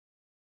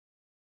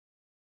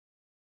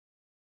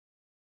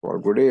Well,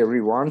 good day,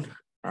 everyone,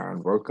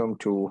 and welcome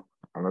to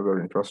another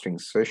interesting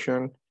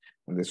session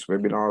in this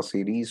webinar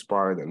series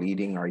by the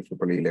leading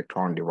IEEE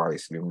Electron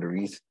device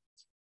Luminaries,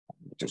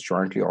 which is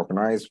jointly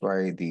organized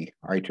by the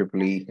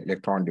IEEE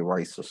Electron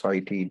Device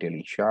Society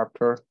Delhi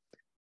chapter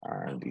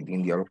and the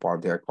Deen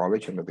Upadhyaya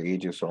College under the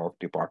aegis of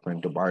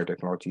Department of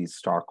Biotechnology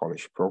Star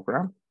College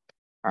Program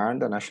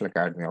and the National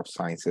Academy of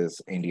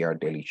Sciences India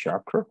Delhi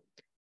chapter.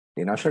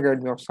 The National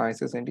Academy of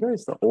Sciences India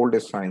is the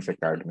oldest science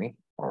academy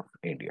of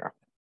India.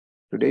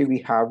 Today we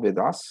have with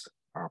us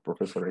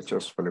Professor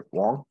H.S. Philip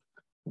Wong,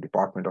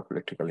 Department of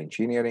Electrical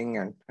Engineering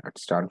and at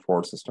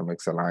Stanford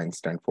SystemX Alliance,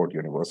 Stanford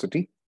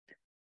University.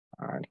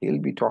 And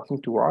he'll be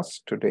talking to us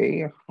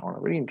today on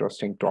a very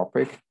interesting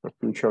topic, the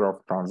future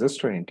of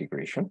transistor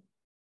integration.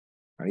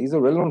 And he's a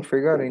well-known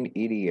figure in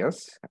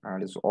EDS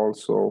and is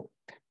also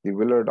the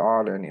Willard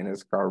R and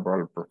Inez Kerr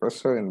Bell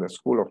Professor in the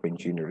School of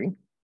Engineering.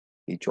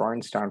 He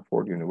joined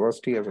Stanford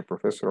University as a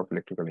Professor of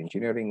Electrical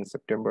Engineering in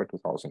September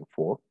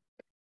 2004.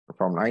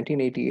 From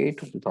 1988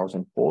 to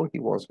 2004, he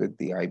was with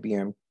the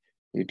IBM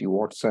T.J.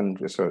 Watson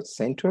Research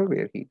Center,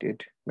 where he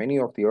did many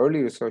of the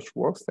early research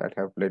works that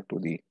have led to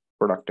the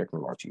product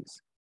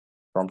technologies.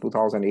 From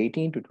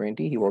 2018 to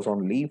 20, he was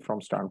on leave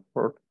from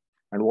Stanford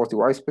and was the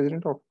Vice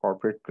President of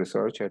Corporate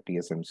Research at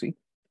TSMC,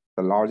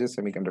 the largest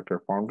semiconductor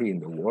foundry in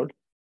the world.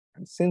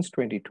 And since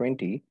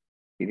 2020,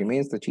 he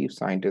remains the Chief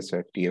Scientist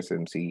at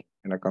TSMC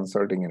in a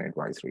consulting and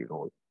advisory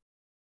role.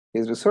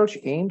 His research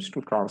aims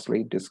to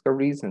translate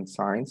discoveries in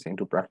science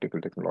into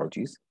practical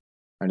technologies,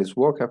 and his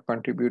work have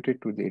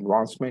contributed to the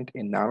advancement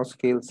in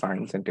nanoscale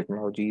science and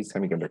technology,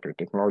 semiconductor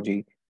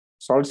technology,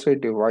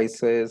 solid-state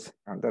devices,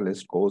 and the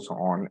list goes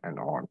on and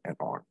on and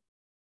on.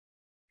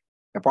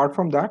 Apart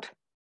from that,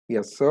 he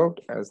has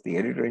served as the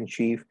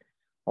editor-in-chief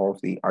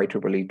of the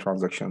IEEE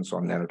Transactions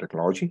on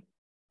Nanotechnology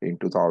in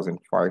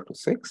 2005 to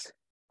 6,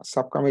 a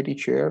subcommittee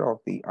chair of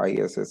the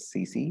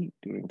ISSCC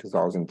during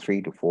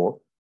 2003 to 4,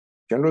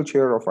 General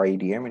Chair of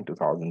IEDM in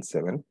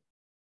 2007,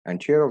 and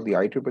Chair of the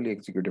IEEE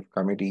Executive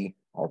Committee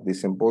of the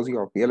Symposia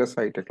of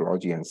VLSI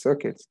Technology and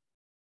Circuits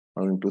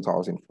in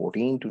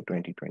 2014 to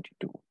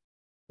 2022.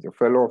 He's a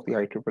Fellow of the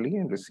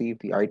IEEE and received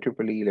the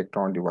IEEE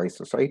Electron Device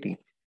Society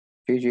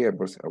J.J.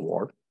 Ebers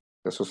Award,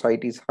 the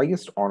Society's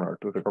highest honor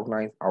to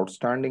recognize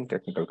outstanding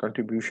technical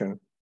contribution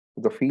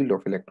to the field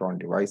of electron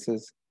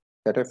devices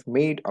that have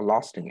made a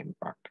lasting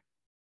impact.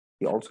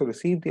 He also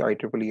received the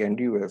IEEE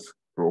Andrew S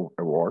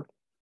Award,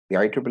 the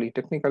IEEE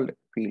Technical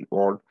Field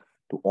Award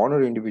to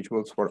honor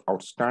individuals for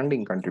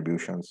outstanding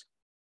contributions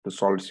to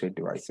solid-state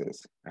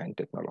devices and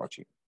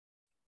technology.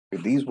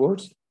 With these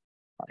words,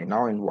 I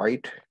now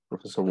invite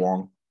Professor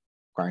Wong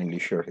to kindly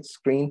share his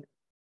screen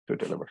to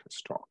deliver his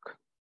talk.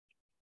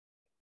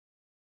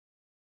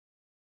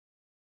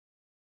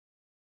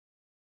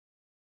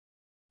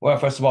 Well,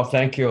 first of all,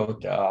 thank you.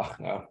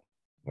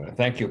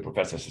 Thank you,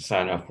 Professor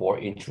Susanna, for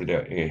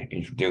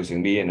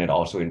introducing me and then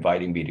also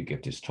inviting me to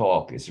give this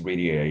talk. It's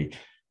really a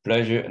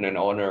pleasure and an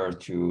honor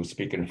to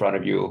speak in front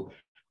of you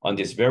on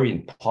this very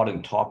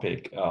important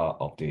topic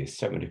of the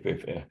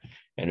 75th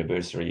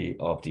anniversary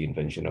of the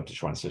invention of the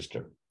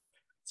transistor.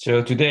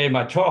 So today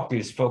my talk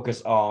is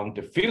focused on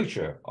the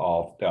future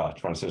of the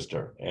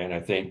transistor. And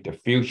I think the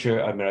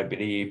future, I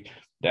believe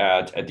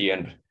that at the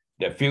end,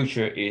 the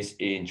future is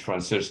in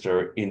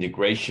transistor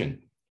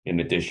integration in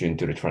addition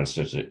to the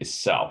transistor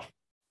itself.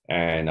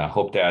 And I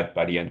hope that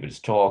by the end of this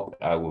talk,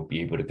 I will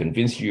be able to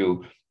convince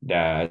you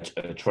that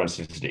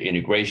transistor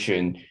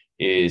integration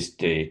is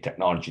the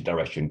technology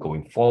direction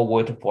going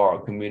forward for our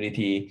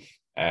community.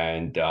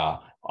 And a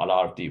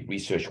lot of the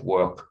research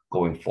work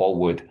going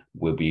forward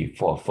will be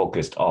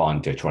focused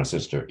on the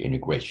transistor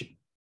integration.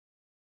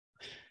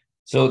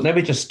 So let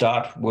me just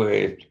start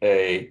with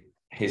a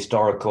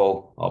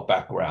historical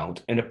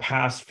background. In the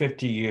past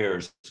 50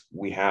 years,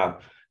 we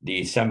have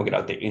the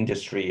semiconductor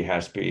industry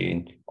has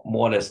been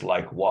more or less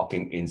like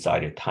walking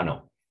inside a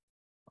tunnel.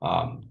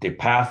 The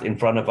path in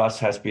front of us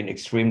has been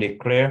extremely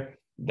clear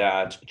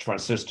that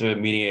transistor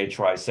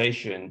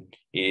miniaturization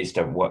is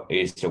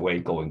the way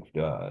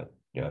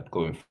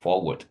going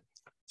forward.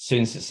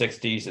 Since the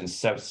 60s and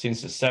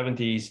since the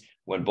 70s,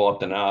 when Bob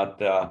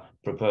Dennard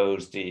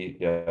proposed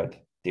the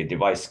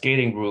device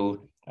scaling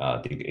rule,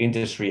 the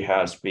industry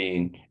has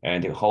been,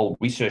 and the whole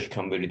research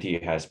community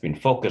has been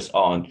focused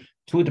on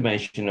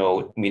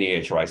two-dimensional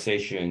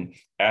miniaturization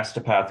as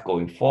the path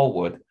going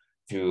forward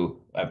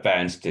to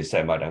advance the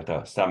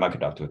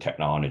semiconductor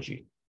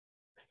technology.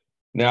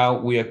 Now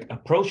we are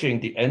approaching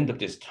the end of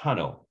this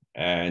tunnel,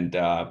 and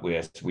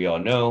as we all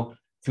know,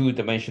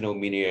 two-dimensional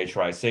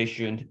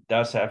miniaturization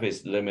does have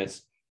its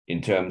limits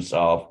in terms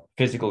of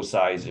physical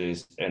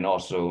sizes and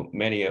also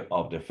many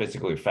of the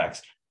physical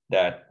effects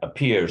that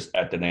appears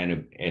at the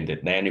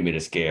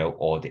nanometer scale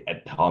or the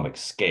atomic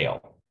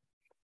scale.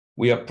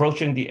 We are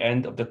approaching the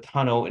end of the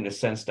tunnel in the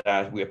sense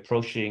that we're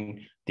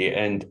approaching the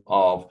end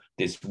of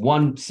this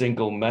one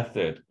single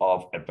method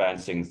of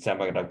advancing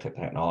semiconductor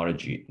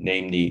technology,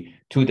 namely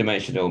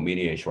two-dimensional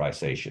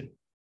miniaturization.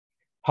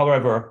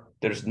 However,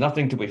 there's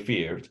nothing to be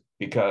feared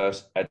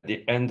because at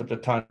the end of the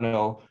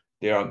tunnel,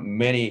 there are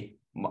many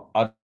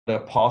other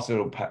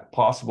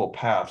possible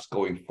paths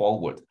going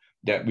forward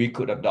that we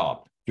could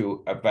adopt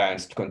to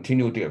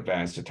continue to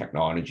advance the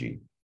technology.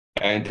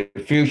 And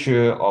the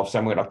future of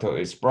semiconductor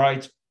is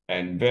bright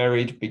and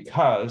varied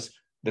because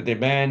the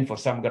demand for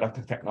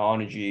semiconductor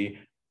technology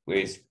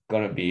is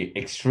going to be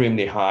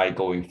extremely high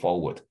going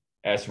forward.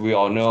 As we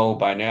all know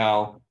by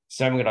now,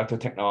 semiconductor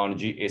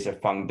technology is a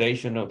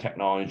foundational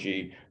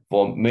technology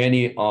for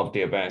many of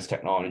the advanced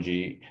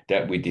technology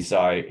that we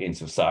desire in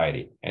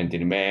society, and the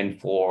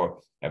demand for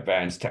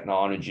advanced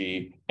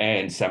technology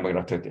and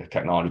semiconductor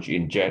technology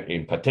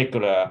in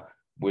particular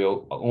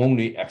will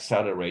only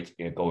accelerate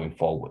going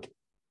forward.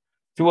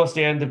 Towards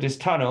the end of this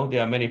tunnel,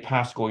 there are many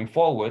paths going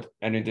forward,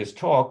 and in this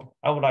talk,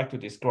 I would like to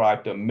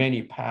describe the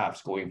many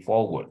paths going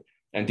forward.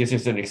 And this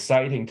is an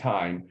exciting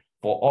time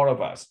for all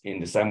of us in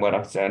the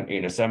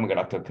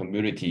semiconductor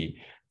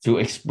community to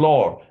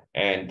explore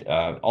and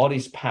all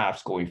these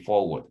paths going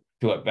forward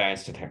to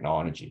advance the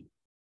technology.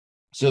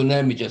 So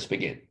let me just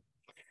begin.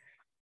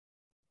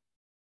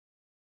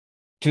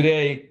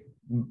 Today,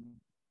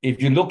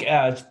 if you look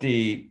at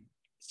the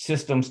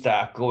system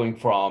stack going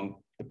from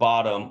the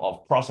bottom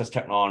of process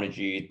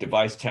technology,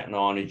 device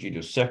technology,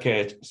 to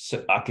circuit,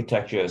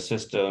 architecture,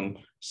 system,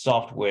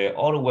 software,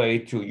 all the way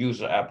to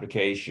user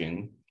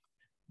application,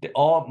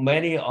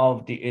 many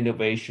of the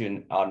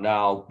innovation are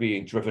now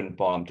being driven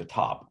from the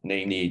top,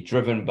 namely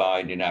driven by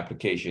an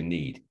application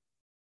need.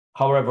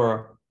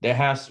 However, there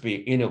has to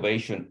be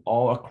innovation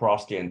all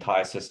across the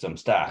entire system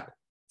stack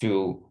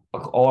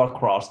all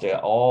across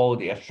all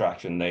the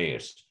abstraction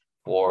layers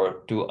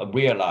to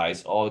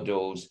realize all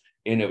those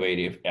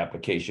innovative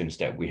applications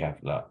that we have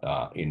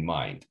in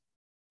mind.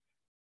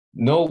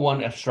 No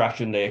one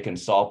abstraction layer can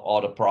solve all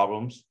the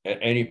problems at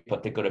any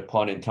particular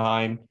point in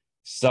time.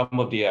 Some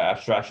of the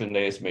abstraction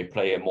layers may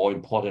play a more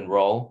important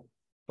role,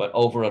 but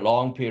over a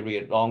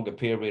longer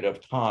period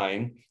of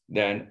time,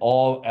 then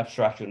all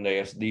abstraction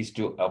layers need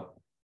to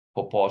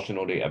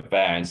proportionally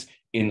advance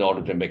in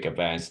order to make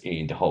advance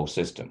in the whole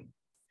system.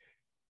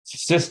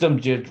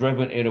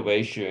 System-driven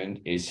innovation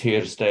is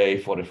here to stay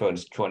for the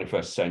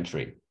 21st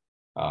century.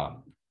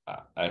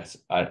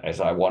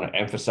 As I want to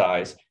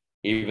emphasize,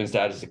 even if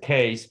that is the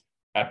case,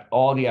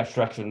 all the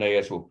abstraction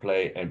layers will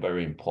play a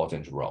very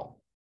important role.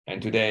 And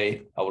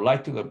today, I would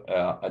like to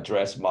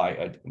address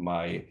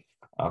my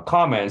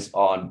comments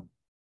on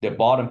the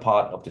bottom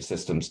part of the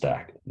system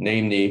stack,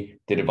 namely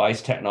the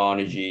device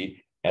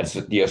technology, as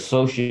the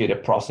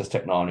associated process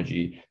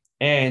technology,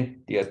 and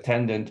the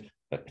attendant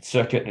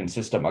circuit and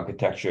system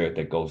architecture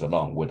that goes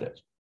along with it.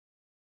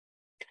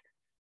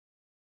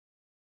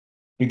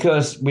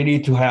 Because we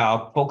need to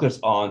have focus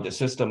on the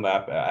system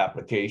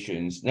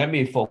applications, let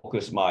me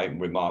focus my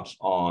remarks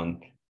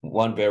on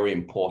one very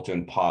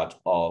important part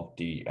of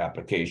the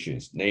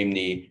applications,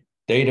 namely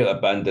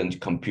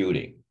data-abundant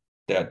computing.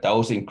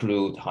 Those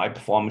include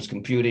high-performance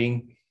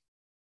computing,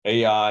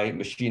 AI,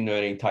 machine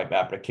learning type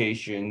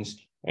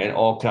applications, and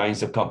all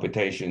kinds of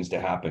computations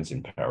that happens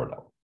in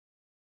parallel.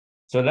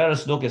 So let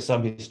us look at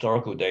some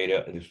historical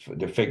data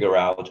to figure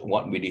out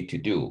what we need to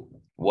do.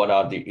 What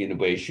are the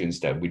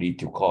innovations that we need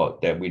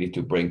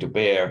to bring to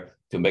bear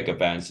to make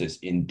advances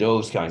in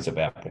those kinds of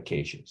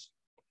applications?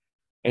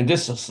 In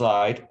this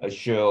slide, I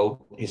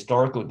show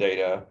historical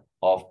data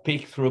of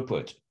peak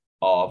throughput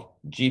of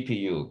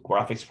GPU,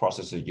 graphics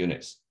processor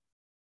units.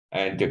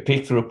 And the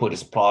peak throughput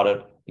is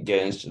plotted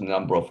against the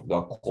number of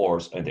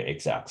cores and the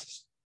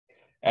x-axis.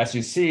 As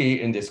you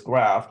see in this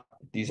graph,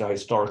 these are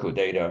historical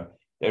data.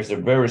 There's a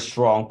very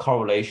strong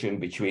correlation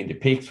between the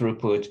peak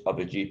throughput of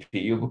the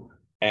GPU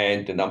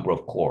and the number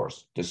of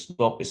cores. The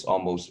slope is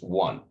almost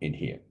 1 in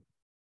here.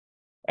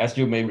 As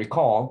you may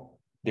recall,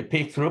 the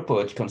peak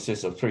throughput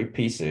consists of 3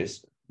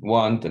 pieces.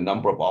 1, the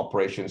number of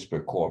operations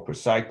per core per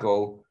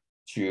cycle,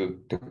 2,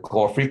 the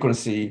core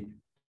frequency,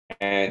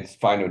 and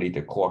finally,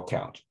 the core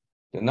count.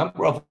 The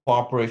number of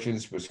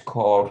operations per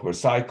core per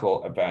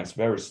cycle advanced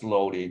very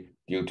slowly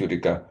due to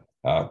the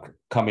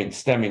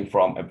stemming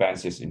from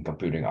advances in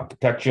computing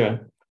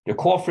architecture. The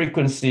core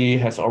frequency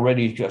has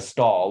already just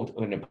stalled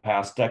in the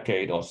past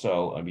decade or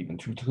so, or even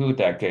 2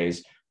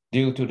 decades,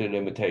 due to the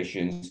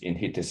limitations in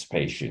heat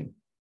dissipation.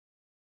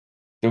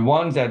 The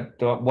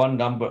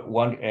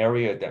one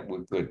area that we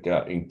could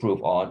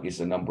improve on is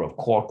the number of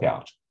core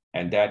count,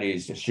 and that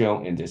is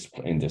shown in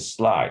this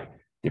slide.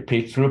 The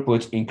peak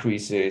throughput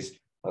increases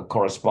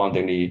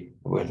correspondingly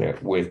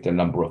with the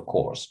number of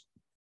cores.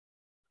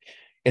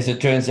 As it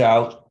turns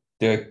out,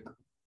 the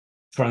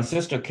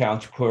transistor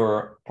count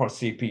per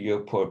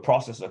CPU, per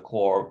processor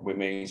core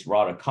remains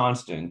rather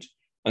constant.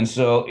 And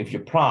so if you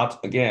plot,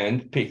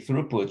 again, peak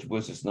throughput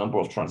versus number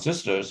of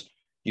transistors,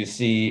 you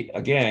see,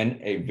 again,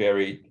 a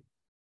very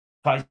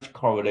tight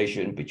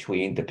correlation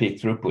between the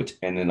peak throughput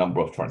and the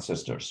number of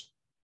transistors,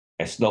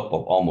 a slope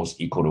of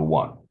almost equal to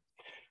 1.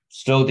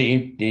 So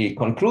the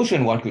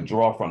conclusion one could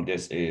draw from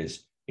this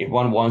is, if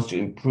one wants to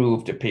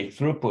improve the peak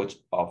throughput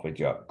of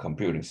a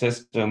computing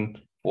system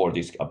for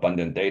this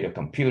abundant data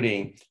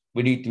computing,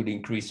 we need to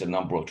increase the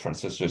number of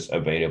transistors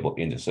available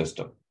in the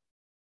system.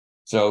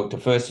 So the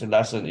first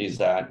lesson is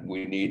that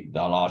we need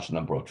a large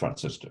number of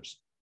transistors.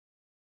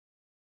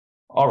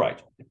 All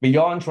right,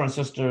 beyond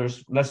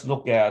transistors, let's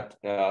look at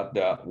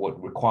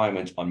what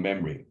requirements on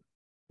memory.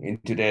 In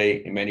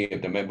today, many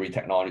of the memory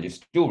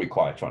technologies do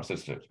require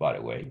transistors, by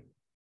the way.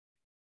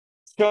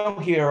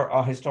 Shown here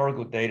are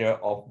historical data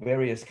of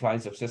various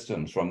kinds of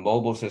systems, from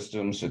mobile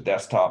systems to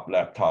desktop,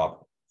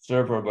 laptop,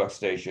 server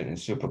workstation, and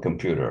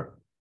supercomputer.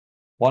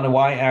 On the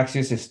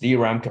y-axis is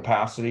DRAM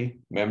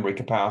capacity, memory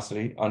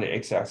capacity. On the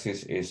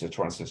x-axis is the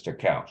transistor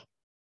count.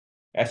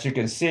 As you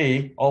can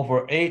see,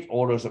 over 8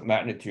 orders of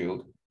magnitude,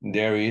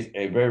 there is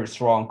a very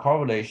strong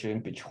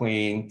correlation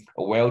between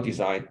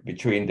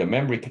the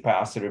memory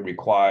capacity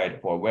required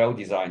for a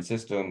well-designed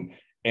system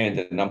and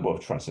the number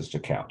of transistor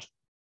count.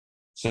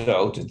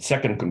 So the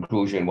second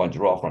conclusion one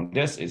draw from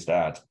this is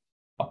that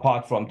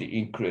apart from the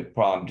increase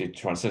from the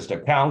transistor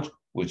count,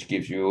 which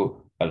gives you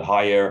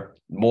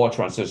more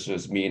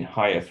transistors mean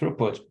higher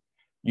throughput,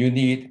 you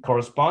need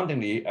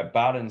correspondingly a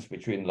balance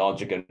between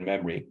logic and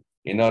memory.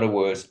 In other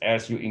words,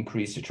 as you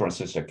increase the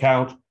transistor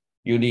count,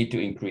 you need to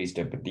increase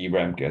the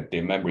DRAM,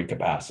 the memory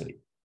capacity.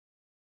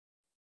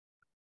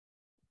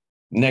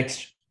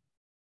 Next,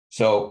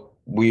 so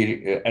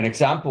an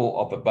example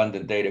of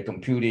abundant data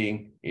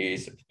computing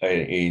is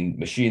in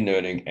machine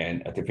learning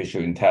and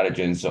artificial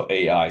intelligence, or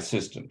AI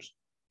systems.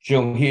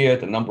 Shown here,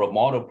 the number of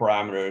model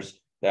parameters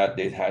that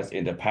it has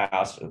in the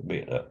past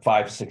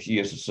 5-6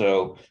 years or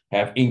so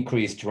have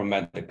increased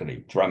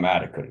dramatically.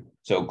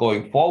 So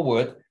going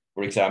forward,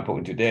 for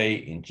example, today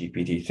in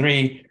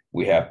GPT-3,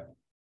 we have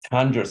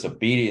hundreds of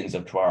billions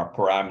of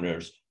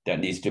parameters that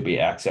needs to be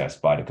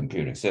accessed by the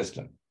computing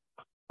system.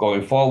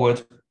 Going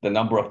forward, the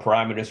number of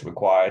parameters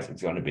required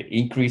is going to be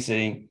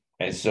increasing,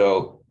 and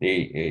so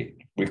the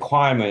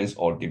requirements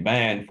or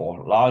demand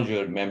for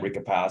larger memory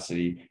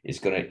capacity is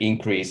going to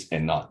increase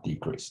and not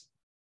decrease.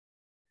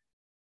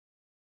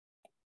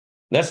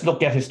 Let's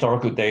look at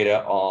historical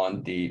data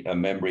on the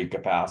memory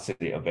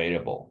capacity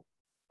available.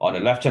 On the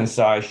left-hand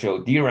side,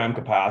 show DRAM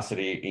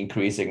capacity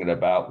increasing at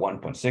about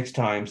 1.6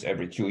 times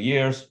every 2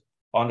 years.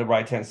 On the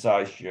right-hand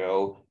side,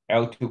 show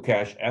L2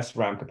 cache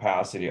SRAM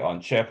capacity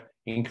on chip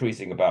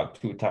increasing about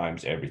 2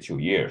 times every 2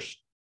 years.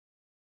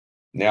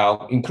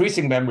 Now,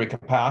 increasing memory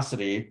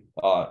capacity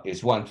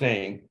is one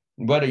thing.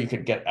 Whether you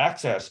can get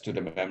access to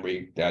the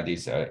memory that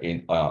is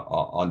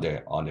on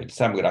the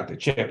semiconductor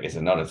chip is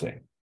another thing.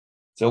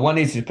 So one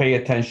needs to pay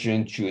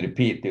attention to the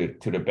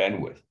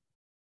bandwidth.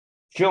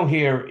 Shown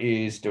here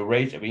is the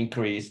rate of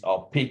increase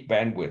of peak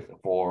bandwidth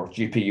for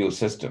GPU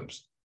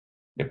systems.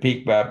 The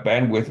peak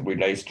bandwidth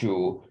relates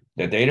to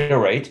the data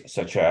rate,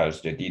 such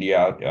as the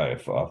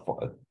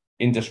DDR,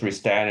 industry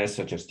standards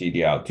such as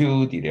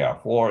DDR2,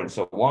 DDR4, and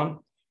so on,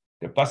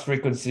 the bus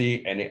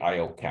frequency, and the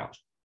I/O count.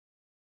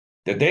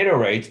 The data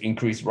rate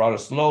increased rather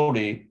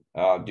slowly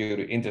due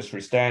to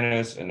industry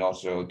standards and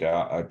also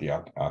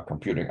the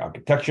computing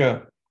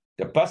architecture.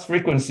 The bus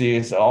frequency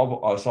is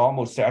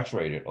almost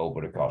saturated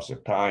over the course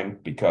of time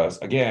because,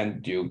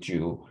 again, due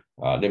to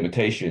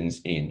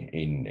limitations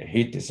in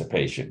heat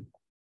dissipation.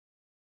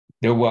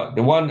 The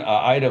one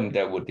item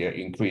that would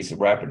increase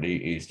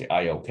rapidly is the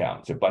I/O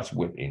count, the bus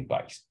width in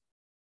bytes.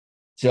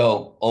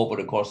 So over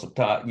the course of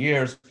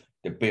years,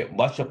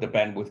 much of the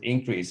bandwidth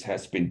increase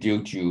has been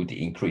due to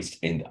the increase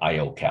in the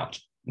I/O count,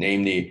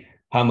 namely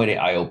how many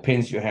I/O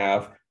pins you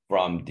have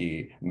from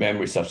the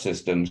memory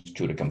subsystems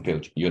to the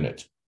compute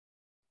unit.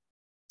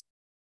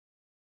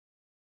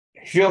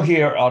 Shown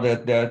here are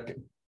the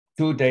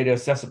two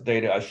sets of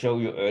data I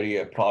showed you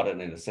earlier, plotted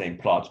in the same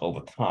plot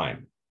over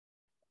time.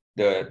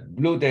 The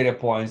blue data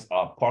points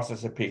are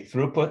processor peak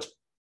throughput,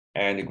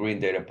 and the green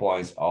data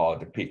points are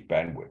the peak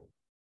bandwidth.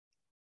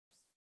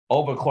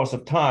 Over the course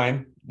of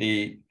time,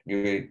 the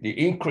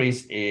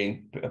increase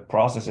in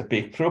processor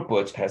peak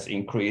throughput has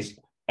increased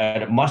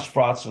at a much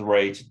faster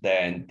rate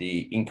than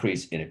the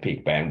increase in the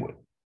peak bandwidth.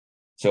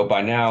 So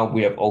by now,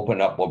 we have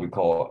opened up what we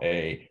call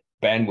a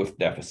bandwidth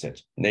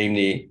deficit,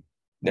 namely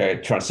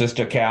the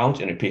transistor count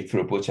and the peak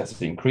throughput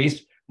has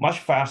increased much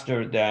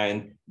faster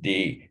than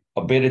the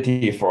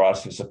ability for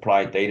us to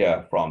supply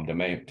data from the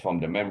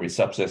memory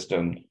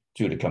subsystem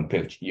to the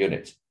compute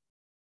unit.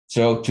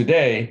 So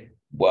today,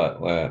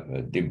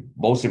 the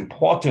most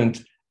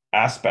important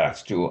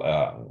aspects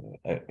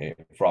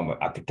from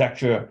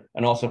architecture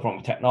and also from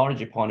a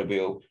technology point of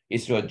view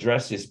is to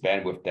address this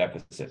bandwidth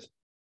deficit.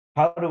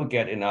 How do we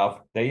get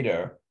enough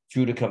data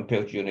to the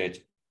compute unit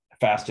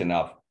fast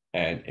enough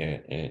and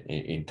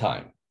in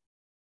time?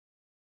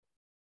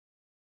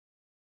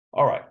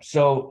 All right,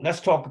 so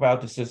let's talk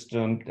about the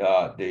system,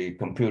 the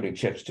computing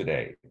chips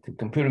today. The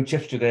computing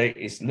chips today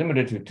is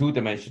limited to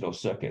 2-dimensional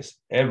circuits.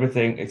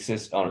 Everything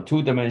exists on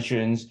 2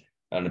 dimensions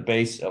on the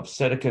base of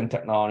silicon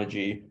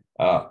technology,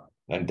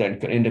 and then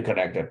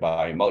interconnected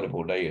by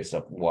multiple layers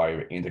of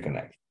wire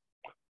interconnect.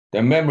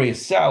 The memory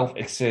itself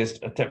exists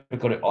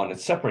typically on a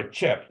separate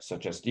chip,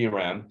 such as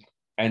DRAM,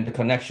 and the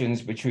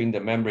connections between the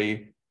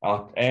memory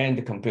and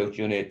the compute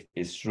unit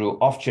is through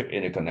off-chip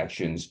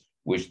interconnections,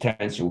 which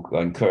tends to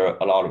incur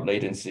a lot of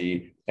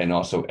latency and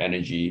also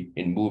energy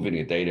in moving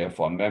the data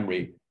from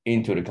memory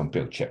into the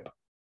compute chip.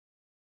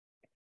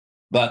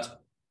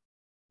 But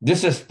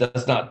this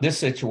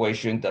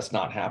situation does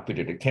not have to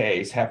be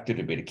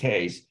the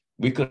case.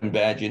 We could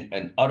imagine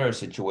another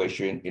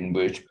situation in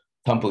which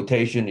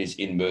computation is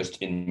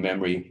immersed in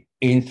memory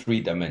in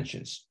 3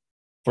 dimensions.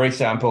 For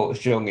example,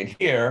 shown in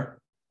here,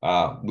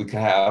 we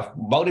can have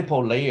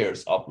multiple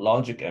layers of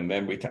logic and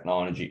memory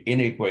technology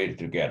integrated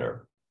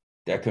together.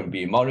 There can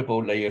be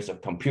multiple layers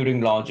of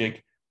computing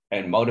logic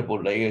and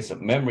multiple layers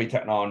of memory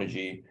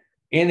technology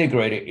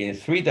integrated in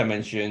 3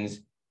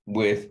 dimensions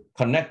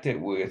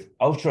connected with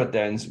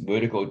ultra-dense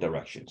vertical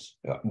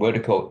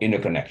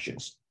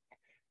interconnections.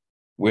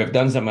 We have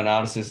done some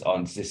analysis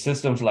on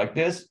systems like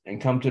this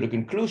and come to the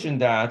conclusion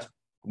that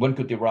one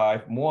could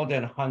derive more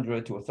than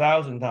 100 to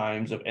 1,000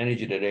 times of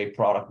energy delay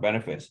product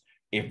benefits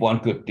if one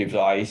could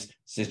devise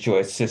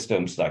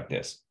systems like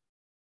this.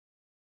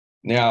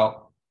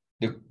 Now,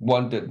 the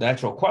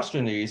natural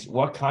question is,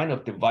 what kind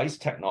of device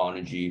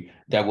technology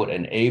that would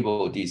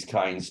enable these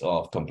kinds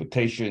of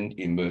computation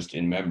immersed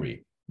in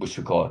memory, which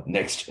we call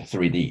next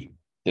 3D.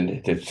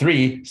 The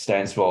 3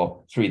 stands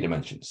for 3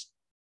 dimensions.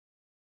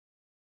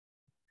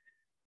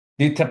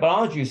 The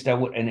technologies that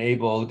would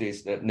enable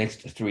this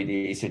next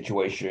 3D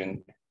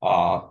situation,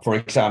 for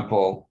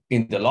example,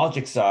 in the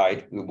logic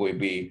side, it would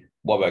be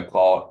what we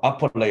call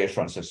upper layer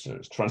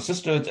transistors.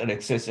 Transistors that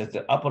exist at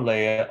the upper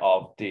layer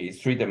of the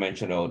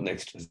 3-dimensional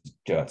next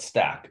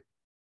stack.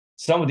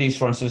 Some of these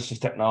transistor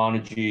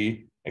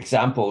technology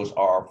examples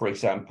are, for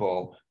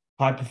example,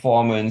 high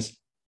performance,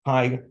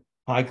 high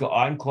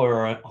on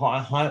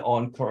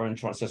current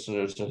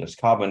transistors such as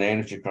carbon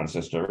nanotube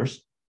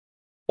transistors,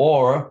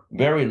 or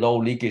very low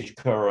leakage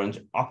current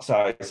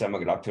oxide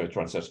semiconductor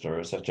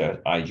transistors such as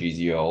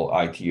IGZO,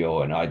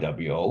 ITO, and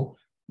IWO.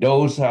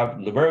 Those have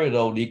very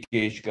low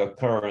leakage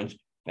current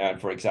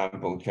and, for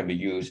example, can be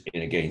used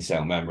in a gain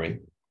cell memory.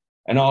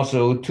 And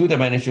also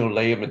 2-dimensional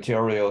layer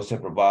materials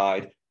that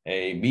provide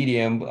a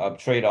medium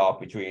trade-off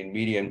between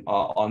medium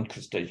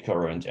on-stage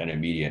current and a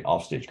medium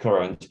off-stage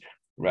current.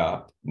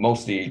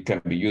 Mostly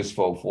can be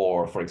useful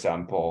for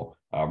example,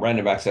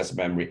 random access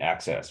memory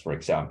access, for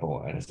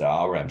example, and it's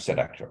the RAM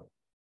selector.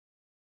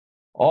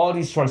 All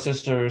these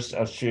transistors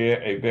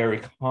share a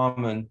very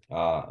common,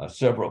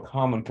 several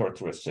common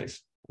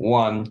characteristics.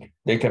 One,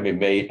 they can be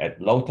made at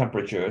low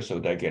temperature, so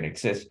they can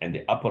exist in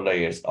the upper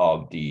layers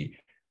of the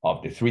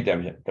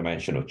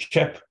 3-dimensional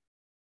chip.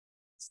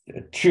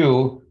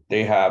 2,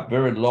 they have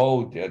very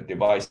low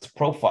device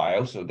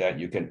profile, so that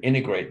you can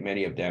integrate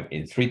many of them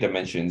in 3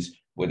 dimensions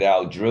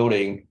without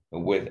drilling,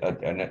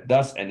 and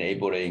thus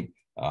enabling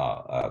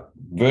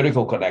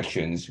vertical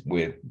connections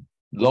with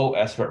low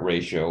aspect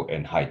ratio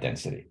and high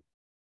density.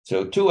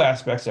 So 2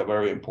 aspects are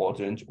very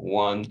important.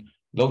 1,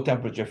 low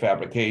temperature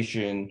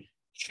fabrication.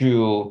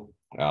 2,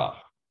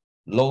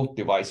 low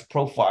device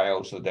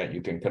profile, so that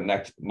you can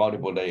connect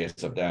multiple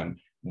layers of them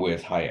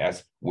with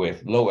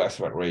low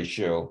aspect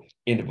ratio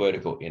in the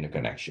vertical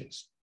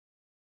interconnections.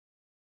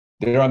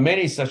 There are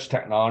many such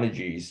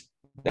technologies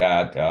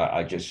that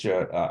I just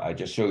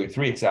showed you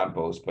 3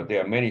 examples, but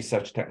there are many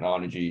such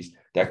technologies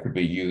that could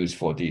be used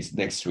for these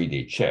next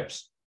 3D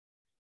chips.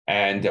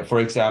 And for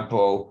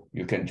example,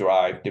 you can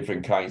drive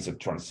different kinds of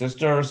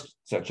transistors,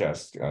 such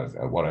as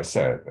what I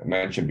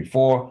mentioned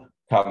before,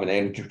 carbon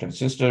nanotube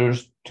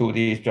transistors,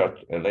 2D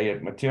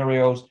layered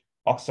materials,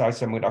 oxide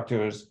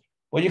semiconductors.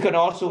 But you can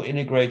also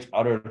integrate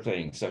other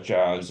things, such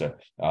as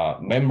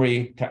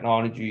memory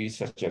technologies,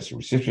 such as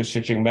resistor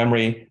switching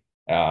memory,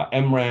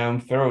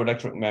 MRAM,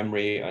 ferroelectric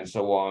memory, and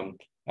so on.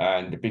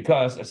 And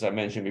because, as I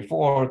mentioned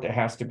before, there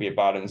has to be a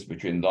balance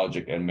between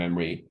logic and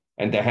memory,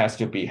 and there has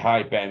to be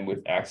high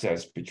bandwidth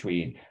access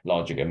between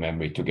logic and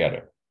memory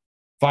together.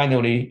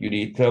 Finally, you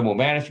need thermal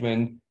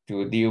management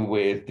to deal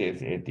with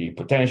the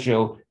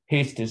potential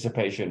heat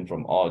dissipation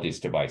from all this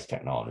device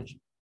technology.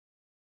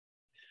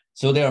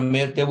 So there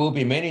will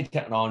be many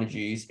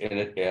technologies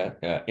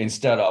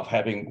instead of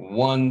having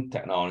one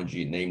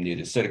technology, namely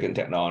the silicon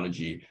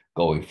technology,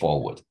 going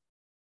forward.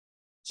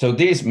 So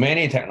these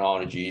many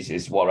technologies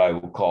is what I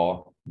would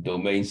call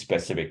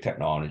domain-specific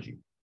technology.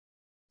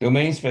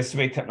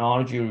 Domain-specific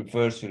technology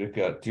refers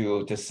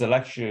to the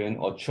selection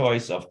or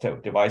choice of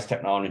device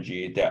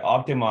technology that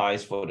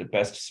optimize for the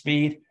best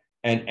speed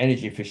and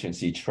energy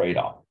efficiency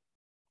trade-off.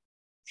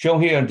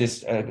 Shown here in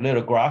this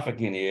little graphic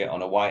in here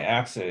on the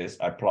y-axis,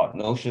 I plot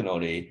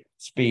notionally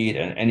speed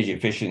and energy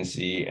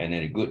efficiency and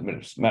then a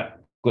goodness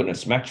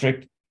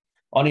metric.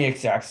 On the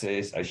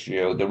x-axis, I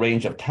show the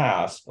range of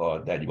tasks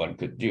that one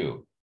could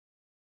do.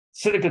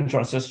 Silicon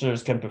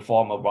transistors can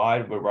perform a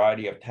wide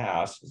variety of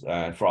tasks,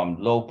 from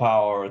low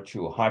power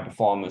to high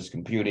performance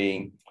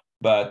computing,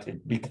 but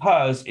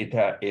because it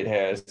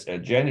has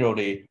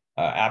generally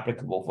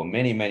applicable for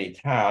many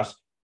tasks,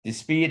 the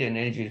speed and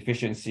energy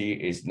efficiency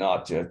is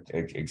not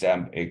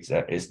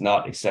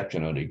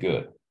exceptionally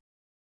good.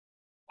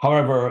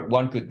 However,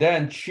 one could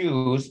then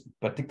choose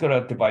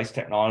particular device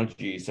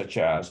technologies such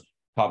as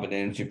carbon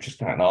nanotube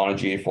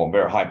technology for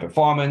very high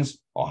performance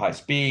or high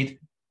speed,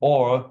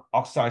 or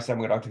oxide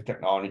semiconductor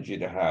technology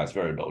that has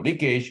very low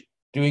leakage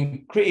to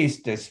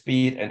increase the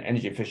speed and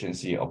energy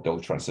efficiency of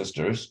those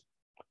transistors.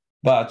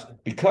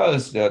 But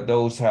because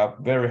those have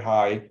very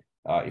high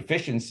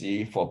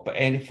efficiency for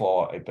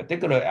a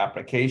particular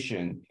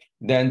application,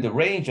 then the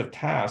range of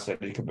tasks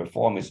that it can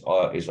perform is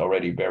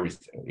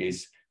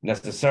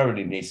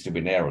necessarily needs to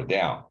be narrowed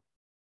down.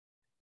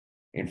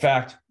 In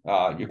fact,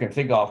 you can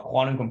think of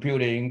quantum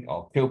computing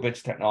or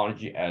qubits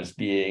technology as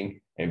being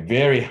a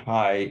very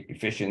high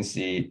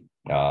efficiency,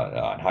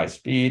 high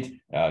speed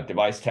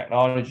device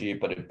technology,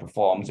 but it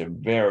performs a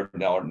very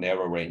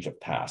narrow range of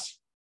tasks.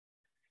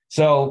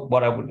 So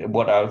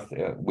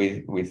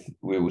we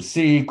will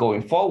see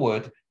going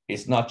forward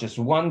is not just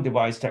one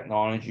device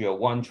technology or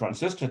one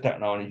transistor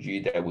technology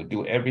that would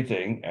do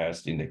everything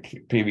as in the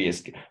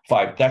previous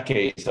 5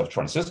 decades of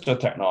transistor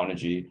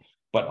technology,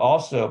 but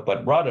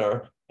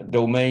rather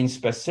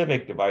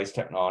domain-specific device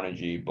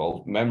technology,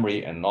 both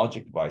memory and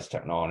logic device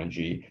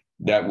technology,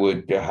 that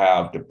would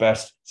have the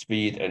best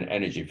speed and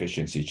energy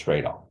efficiency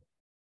trade-off.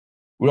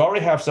 We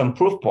already have some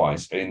proof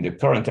points in the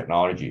current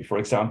technology. For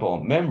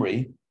example,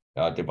 memory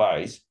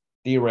device,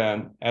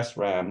 DRAM,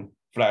 SRAM,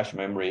 flash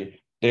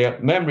memory, their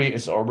memory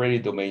is already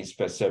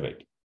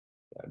domain-specific.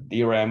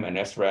 DRAM and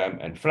SRAM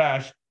and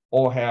flash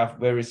all have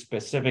very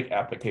specific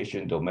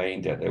application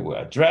domain that they will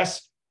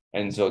address.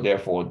 And so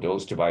therefore,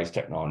 those device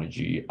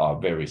technology are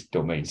very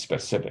domain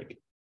specific.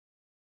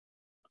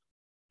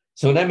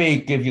 So let me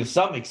give you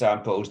some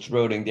examples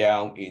drilling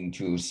down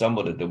into some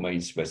of the domain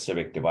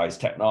specific device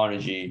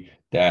technology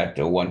that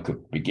one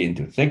could begin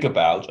to think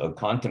about or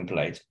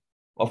contemplate.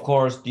 Of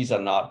course, these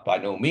are not by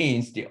no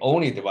means the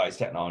only device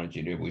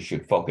technology that we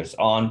should focus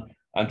on.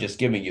 I'm just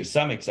giving you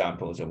some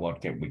examples of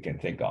what we can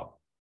think of.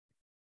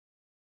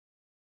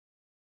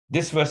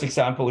 This first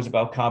example is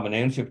about carbon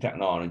nanotube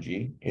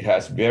technology. It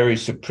has very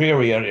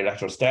superior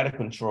electrostatic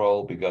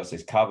control because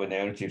its carbon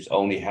nanotubes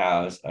only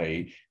has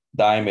a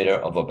diameter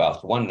of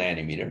about 1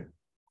 nanometer.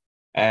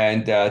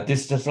 And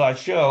this slide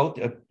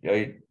showed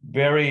a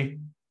very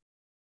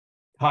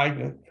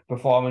high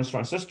performance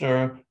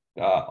transistor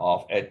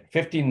at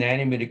 15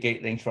 nanometer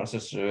gate length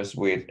transistors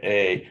with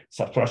a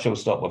subthreshold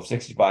slope of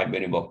 65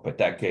 millivolts per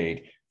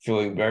decade,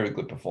 showing very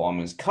good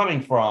performance coming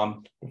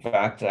from the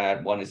fact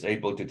that one is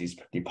able to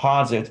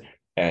deposit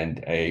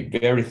and a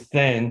very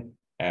thin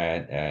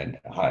and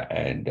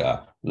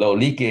low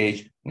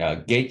leakage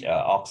gate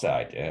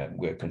oxide.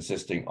 We're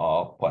consisting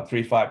of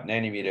 0.35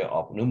 nanometer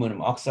of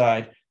aluminum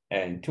oxide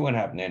and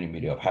 2.5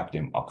 nanometer of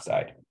hafnium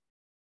oxide.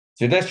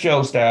 So that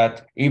shows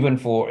that even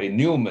for a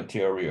new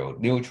material,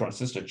 new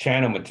transistor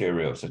channel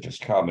material, such as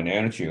carbon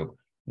nanotube,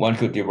 one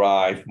could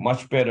derive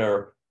much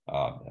better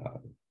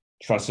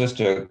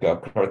transistor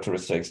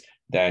characteristics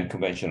than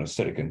conventional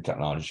silicon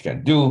technology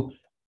can do.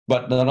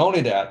 But not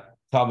only that,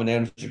 carbon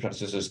nanotube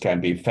transistors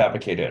can be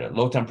fabricated at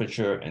low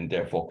temperature and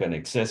therefore can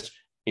exist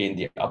in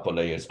the upper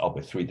layers of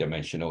a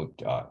 3-dimensional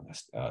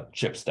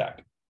chip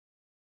stack.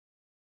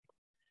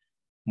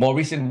 More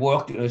recent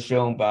work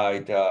shown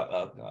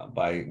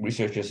by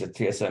researchers at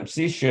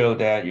TSMC show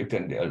that you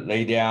can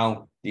lay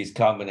down these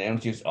carbon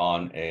nanotubes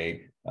on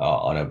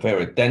a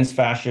very dense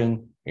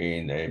fashion,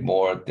 in a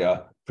more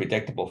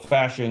predictable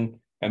fashion,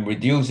 and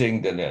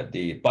reducing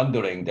the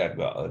bundling that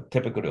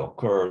typically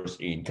occurs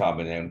in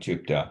carbon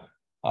nanotube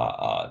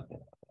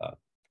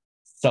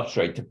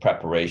substrate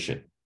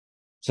preparation.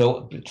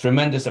 So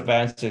tremendous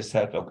advances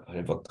have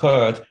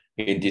occurred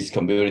in this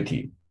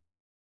community.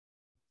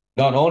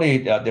 Not only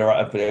that there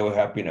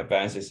have been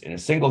advances in a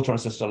single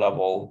transistor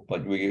level,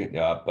 but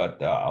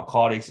our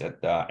colleagues at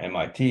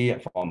MIT, a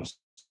former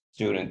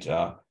student,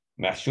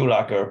 Max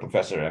Schulacker,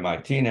 professor at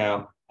MIT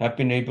now, have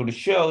been able to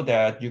show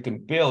that you can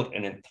build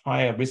an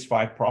entire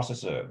RISC-V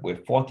processor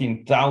with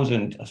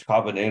 14,000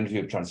 carbon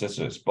nanotube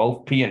transistors,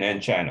 both P and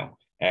N channel,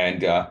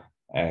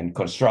 and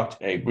construct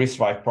a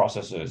RISC-V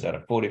processors that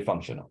are fully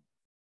functional.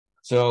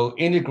 So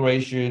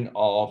integration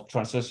of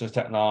transistor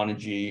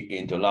technology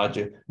into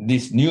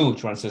this new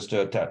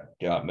transistor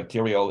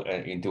material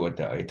into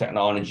a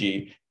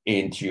technology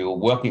into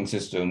working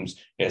systems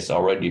has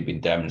already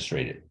been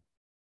demonstrated.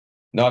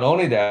 Not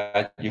only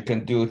that, you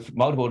can do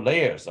multiple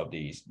layers of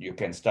these. You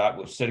can start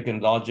with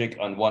silicon logic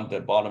on the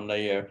bottom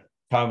layer,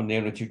 carbon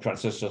nanotube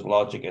transistor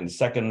logic in the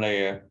second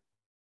layer,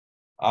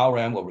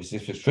 RAM or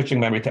resistive switching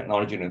memory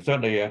technology in the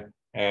third layer,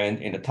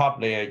 and in the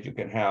top layer, you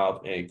can have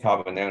a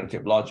carbon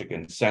nanotube logic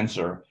and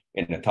sensor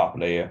in the top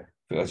layer,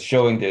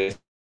 showing this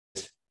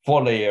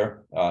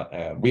 4-layer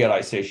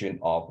realization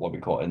of what we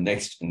call a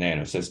next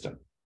nanosystem.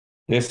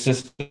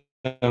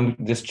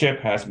 This chip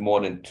has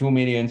more than 2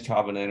 million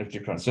carbon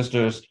nanotube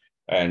transistors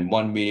and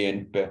 1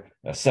 million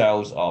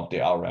cells of the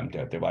RAM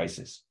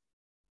devices,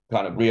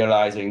 kind of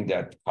realizing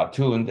that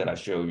cartoon that I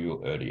showed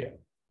you earlier.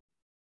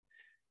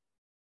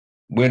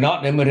 We're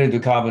not limited to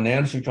carbon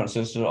nanotube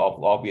transistor,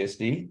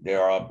 obviously. There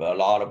are a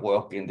lot of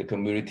work in the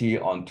community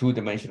on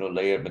 2-dimensional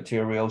layered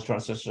materials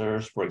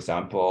transistors, for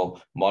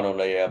example,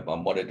 monolayer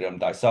molybdenum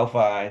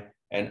disulfide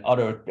and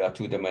other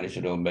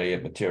two-dimensional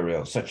layered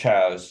materials, such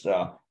as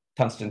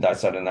tungsten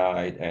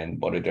diselenide and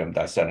molybdenum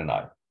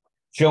diselenide.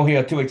 Shown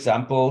here 2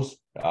 examples,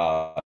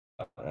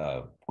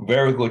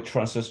 very good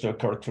transistor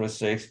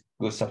characteristics,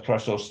 good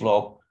substructural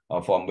slope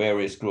from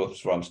various groups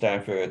from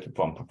Stanford,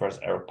 from Professor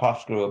Eric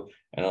Pop's group,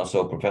 and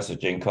also Professor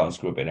Jing Kahn's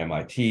group at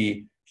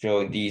MIT,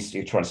 showing these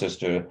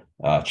transistor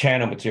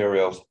channel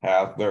materials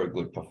have very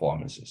good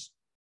performances.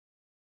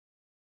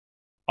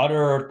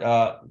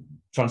 Other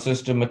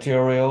transistor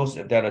materials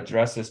that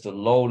addresses the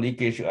low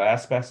leakage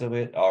aspects of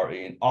it are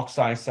in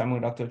oxide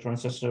semiconductor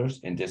transistors,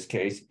 in this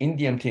case,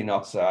 indium tin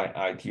oxide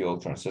ITO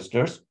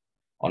transistors.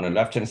 On the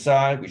left-hand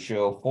side, we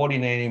show 40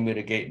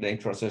 nanometer gate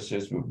length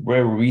transistors with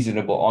very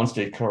reasonable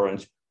on-stage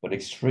current, but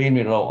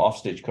extremely low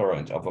off-stage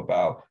current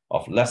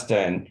of less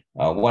than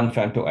 1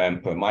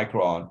 femtoamp per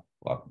micron,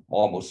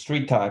 almost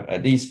 3 times,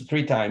 at least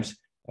 3 times,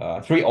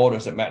 3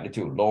 orders of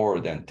magnitude lower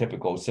than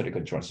typical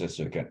silicon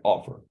transistor can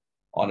offer.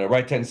 On the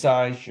right-hand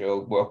side,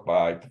 show work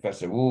by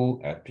Professor Wu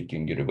at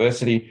Peking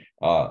University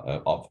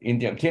of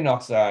indium tin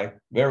oxide,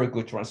 very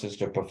good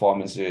transistor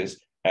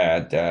performances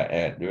at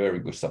very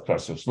good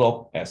substructural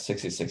slope at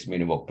 66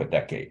 millivolt per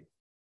decade.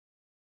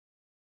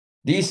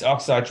 These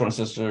oxide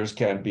transistors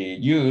can be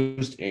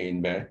used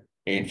in,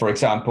 for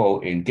example,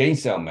 in gain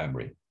cell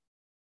memory.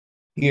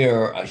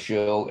 Here I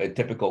show a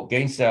typical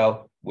gain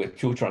cell with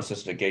 2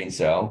 transistor gain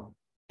cell.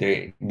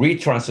 The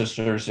read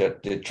transistors,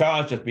 the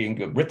charge is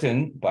being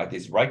written by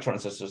these write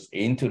transistors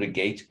into the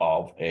gate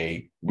of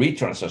a read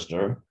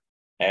transistor,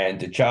 and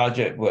the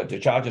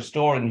charge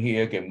stored in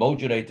here can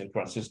modulate the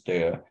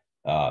transistor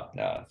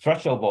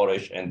threshold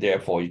voltage, and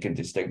therefore you can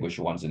distinguish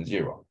ones and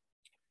zero.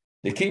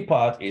 The key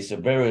part is a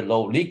very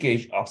low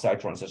leakage oxide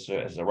transistor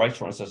as a write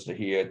transistor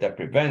here that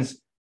prevents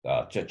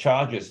the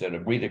charges that are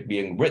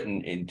being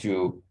written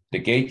into the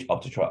gate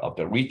of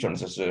the read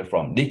transistor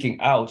from leaking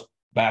out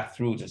back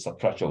through the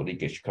subthreshold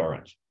leakage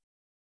current.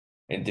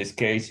 In this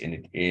case,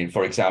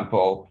 for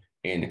example,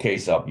 in the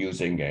case of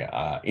using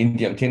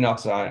indium tin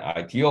oxide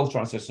ITO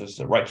transistors,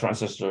 the write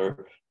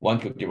transistor, one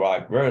could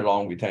derive very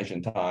long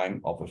retention time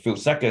of a few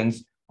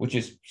seconds, which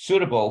is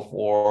suitable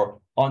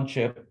for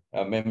on-chip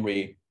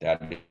memory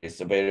that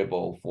is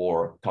available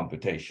for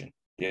computation.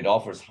 It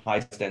offers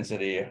high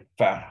density,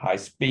 high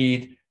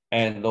speed,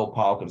 and low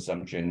power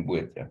consumption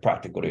with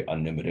practically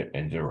unlimited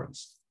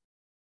endurance.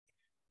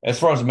 As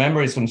far as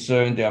memory is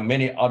concerned, there are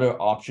many other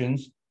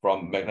options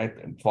from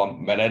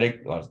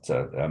magnetic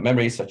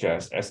memory, such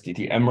as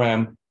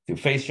STT-MRAM, to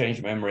phase change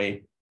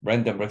memory,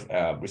 random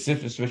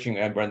receiver switching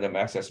and random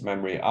access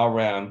memory,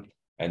 RRAM,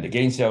 and the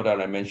gain cell that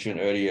I mentioned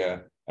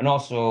earlier, and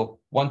also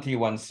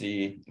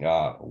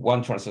 1T1C,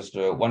 1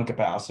 transistor, 1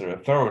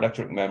 capacitor,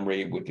 ferroelectric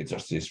memory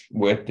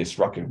with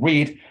destructive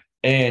read,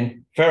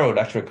 and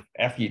ferroelectric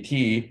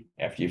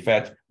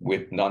FET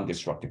with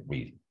non-destructive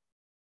read.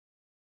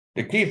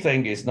 The key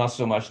thing is not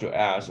so much to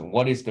ask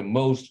what is the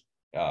most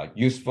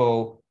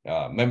useful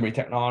memory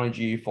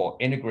technology for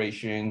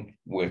integration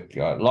with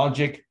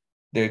logic.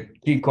 The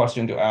key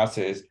question to ask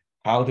is,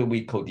 how do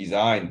we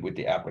co-design with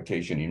the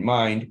application in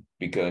mind?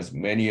 Because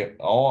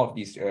all of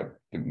these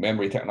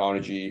memory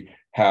technology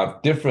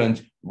have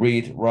different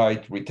read,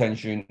 write,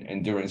 retention,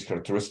 endurance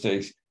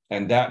characteristics,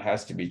 and that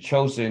has to be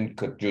chosen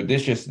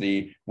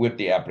judiciously with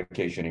the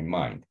application in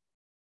mind.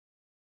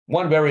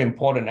 One very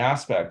important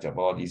aspect of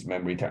all these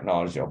memory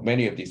technology, of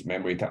many of these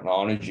memory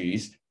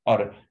technologies,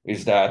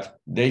 is that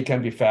they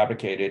can be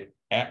fabricated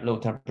at low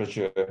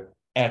temperature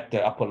at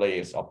the upper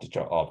layers of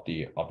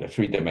the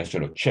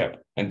three-dimensional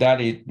chip, and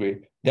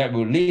that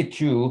will lead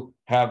to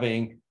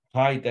having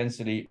high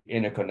density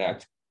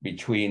interconnect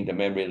between the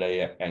memory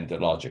layer and the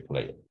logic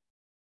layer.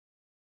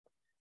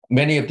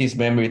 Many of these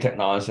memory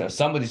technologies,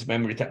 some of these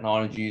memory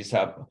technologies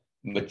have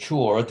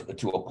matured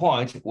to a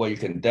point where you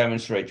can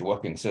demonstrate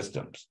working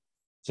systems.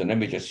 So let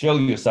me just show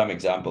you some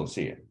examples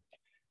here.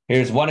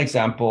 Here's one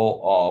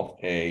example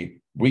of a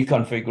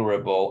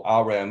reconfigurable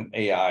RM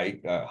AI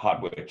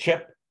hardware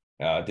chip.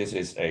 This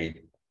is a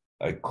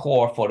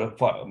core for the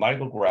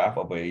micrograph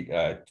of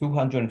a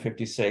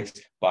 256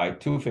 by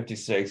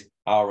 256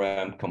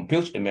 RM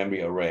compute and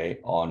memory array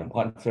on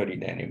 130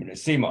 nanometer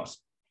CMOS.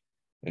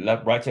 The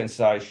left right-hand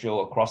side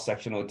show a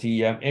cross-sectional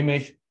TEM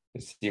image.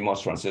 The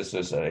CMOS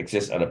transistors that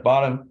exist at the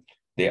bottom.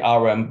 The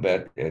RM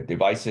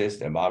devices,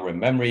 the RM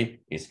memory,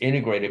 is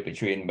integrated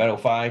between metal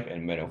 5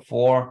 and metal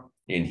 4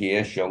 in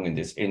here, shown in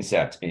this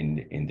inset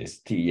in this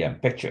TEM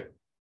picture.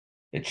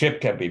 The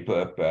chip can be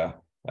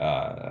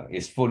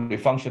is fully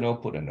functional,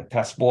 put in the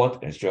test board,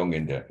 as shown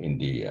in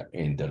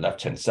the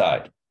left-hand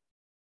side.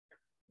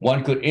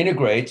 One could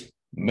integrate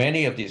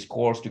many of these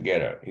cores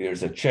together.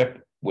 Here's a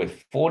chip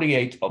with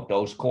 48 of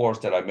those cores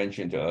that I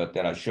mentioned,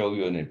 that I showed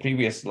you in the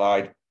previous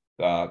slide.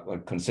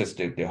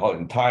 The whole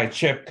entire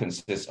chip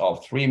consists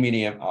of 3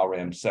 million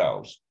RM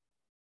cells.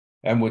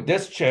 And with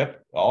this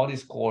chip, all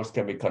these cores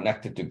can be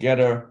connected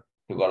together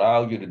to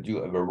allow you to do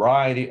a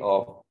variety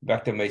of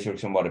vector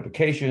matrix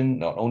modification,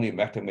 not only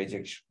vector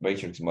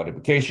matrix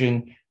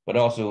modification, but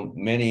also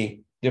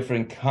many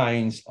different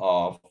kinds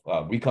of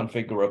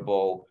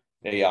reconfigurable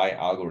AI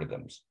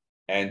algorithms.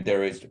 And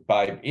there is,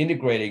 by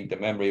integrating the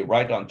memory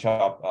right on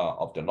top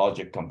of the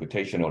logic,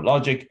 computational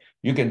logic,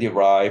 you can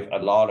derive a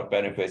lot of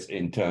benefits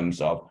in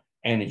terms of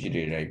energy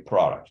delay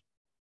product.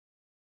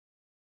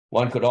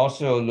 One could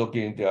also look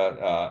into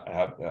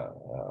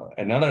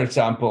another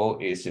example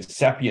is the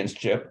Sapiens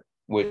chip,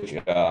 which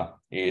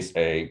is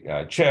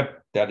a chip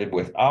that is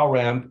with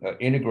RM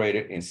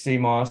integrated in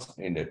CMOS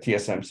in the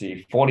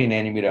TSMC 40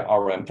 nanometer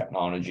RM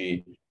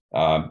technology,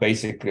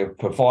 basically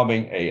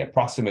performing a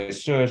approximate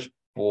search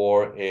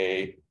for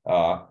a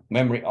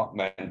memory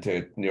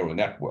augmented neural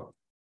network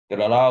that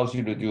allows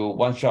you to do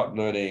one-shot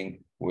learning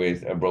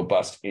with a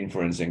robust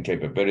inferencing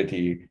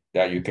capability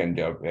that you can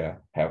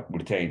have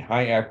retained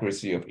high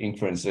accuracy of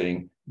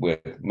inferencing with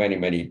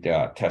many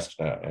test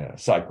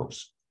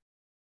cycles.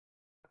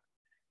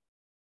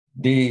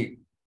 The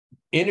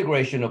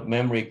integration of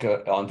memory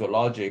onto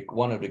logic,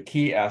 one of the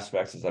key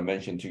aspects, as I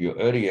mentioned to you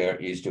earlier,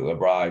 is to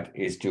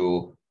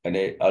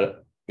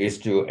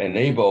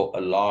enable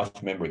a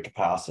large memory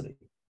capacity.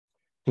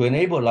 To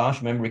enable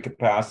large memory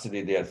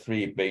capacity, there are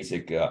three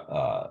basic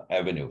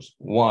avenues.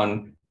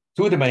 One,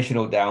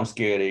 two-dimensional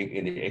downscaling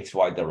in the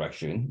XY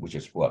direction, which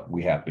is what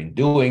we have been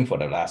doing for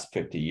the last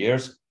 50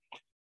 years.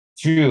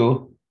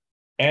 Two,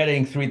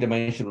 adding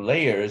three-dimensional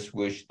layers,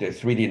 which the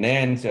 3D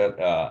NAND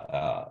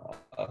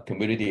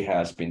community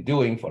has been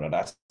doing for the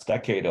last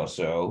decade or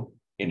so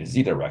in the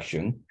Z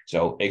direction,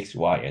 so X,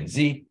 Y, and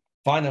Z.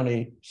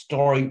 Finally,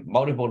 storing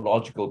multiple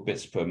logical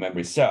bits per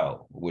memory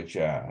cell, which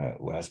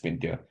has been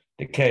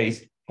the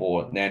case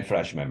for NAND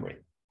flash memory.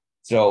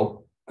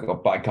 So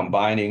by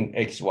combining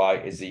X,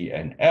 Y, Z,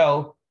 and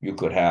L, you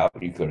could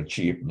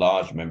achieve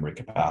large memory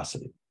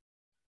capacity.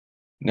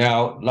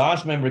 Now,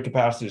 large memory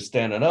capacity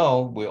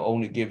standalone will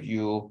only give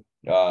you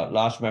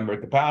large memory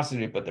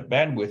capacity, but the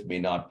bandwidth may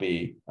not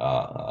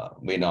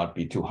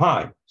be too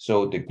high.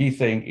 So the key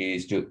thing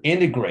is to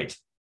integrate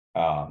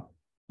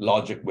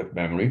logic with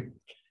memory.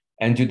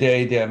 And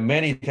today there are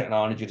many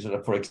technologies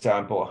that, for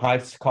example,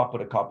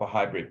 copper-to-copper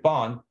hybrid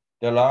bond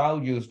that allow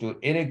you to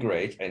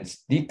integrate and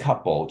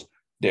decouple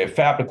the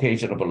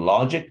fabrication of a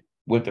logic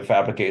with the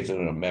fabrication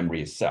of the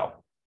memory itself.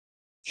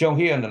 Shown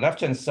here on the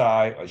left-hand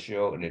side, I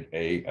show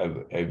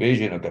a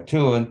vision, a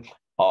cartoon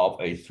of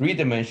a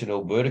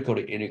three-dimensional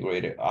vertically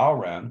integrated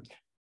RM,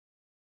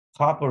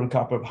 copper and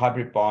copper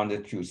hybrid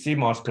bonded to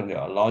CMOS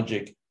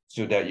logic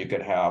so that you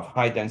can have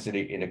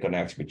high-density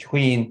interconnects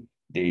between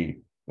the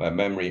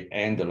memory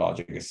and the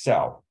logic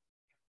itself.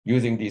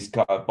 Using this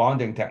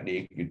bonding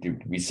technique, it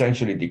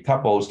essentially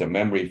decouples the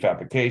memory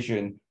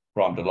fabrication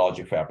from the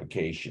logic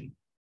fabrication.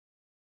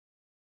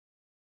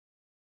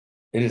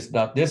 It is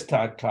not this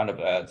kind of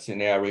a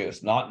scenario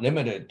is not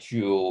limited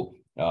to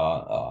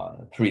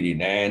 3D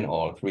NAND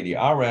or 3D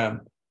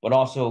RM, but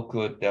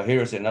also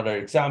here's another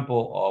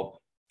example of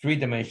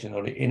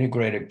three-dimensionally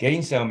integrated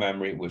gain cell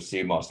memory with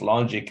CMOS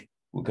logic.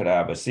 We could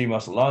have a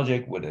CMOS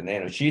logic with a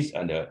nanosheets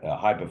and a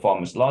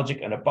high-performance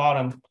logic at the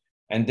bottom,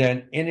 and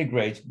then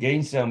integrate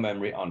gain cell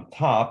memory on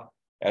top,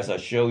 as I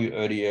showed you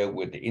earlier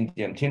with the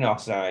indium tin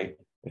oxide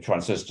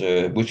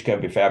transistor, which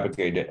can be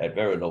fabricated at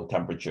very low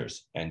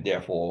temperatures, and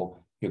therefore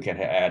you can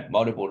add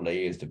multiple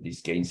layers of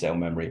this gain cell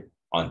memory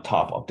on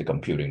top of the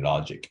computing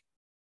logic.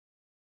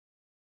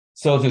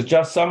 So to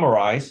just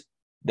summarize,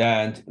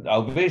 that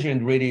our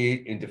vision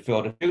really in the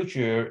field of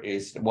future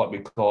is what we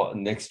call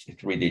next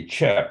 3D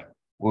chip,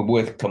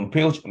 with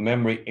compute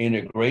memory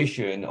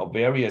integration of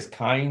various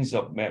kinds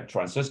of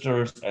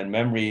transistors and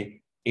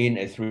memory in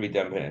a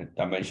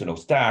three-dimensional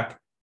stack,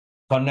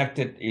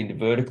 connected in the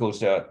vertical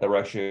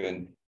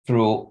direction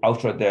through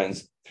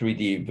ultra-dense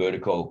 3D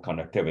vertical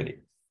connectivity.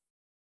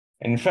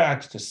 In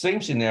fact, the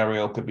same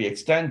scenario could be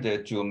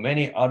extended to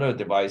many other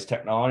device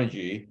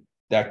technology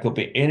that could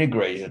be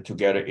integrated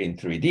together in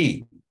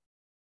 3D.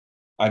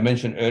 I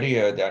mentioned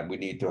earlier that we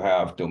need to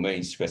have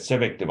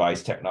domain-specific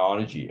device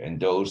technology, and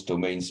those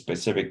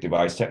domain-specific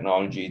device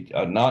technology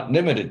are not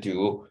limited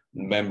to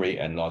memory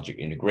and logic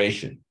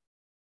integration.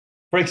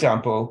 For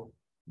example,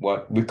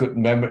 what we could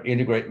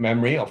integrate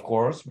memory, of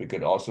course. We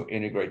could also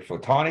integrate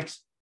photonics,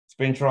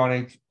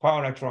 spintronics,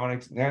 power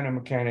electronics,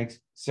 nanomechanics,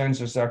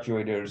 sensors,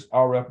 actuators,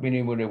 RF,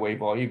 millimeter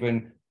wave, or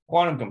even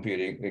quantum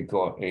computing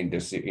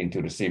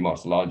into the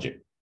CMOS logic.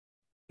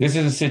 This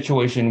is a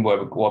situation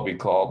where what we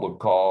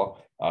call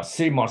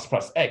CMOS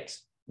plus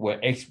X, where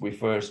X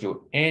refers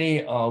to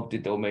any of the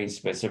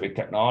domain-specific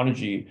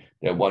technology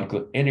that one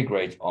could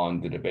integrate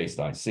onto the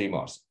baseline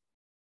CMOS.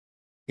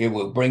 It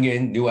will bring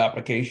in new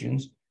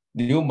applications,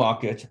 new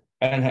markets,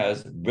 and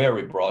has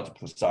very broad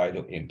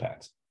societal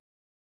impacts.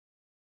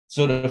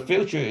 So the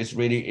future is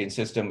really in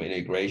system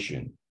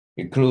integration,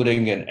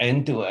 including an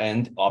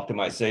end-to-end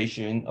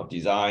optimization of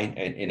design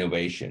and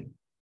innovation.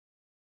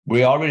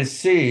 We already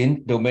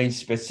seen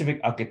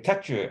domain-specific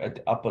architecture at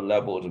the upper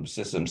levels of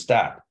system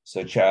stack,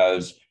 such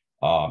as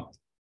AI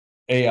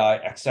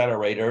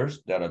accelerators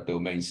that are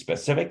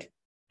domain-specific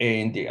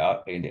in the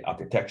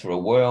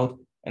architectural world,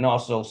 and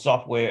also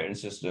software and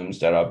systems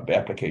that are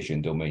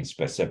application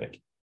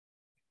domain-specific.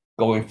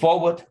 Going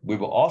forward, we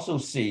will also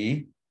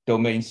see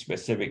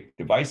domain-specific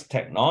device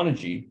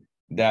technology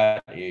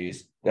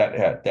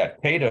that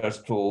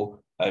caters to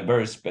a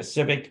very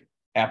specific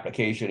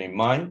application in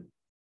mind.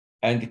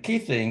 And the key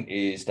thing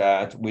is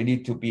that we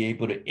need to be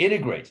able to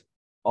integrate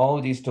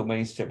all these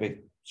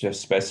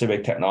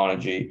domain-specific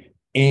technology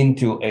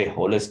into a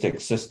holistic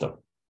system.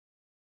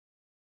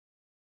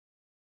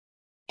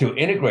 To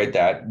integrate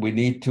that, we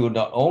need to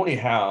not only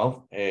have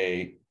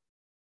a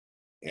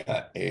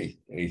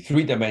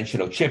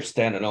three-dimensional chip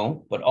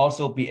standalone, but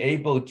also be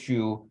able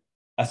to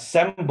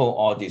assemble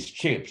all these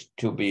chips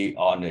to be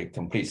on a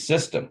complete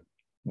system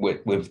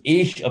with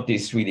each of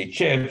these 3D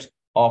chips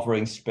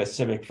offering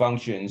specific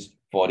functions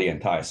for the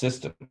entire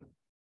system.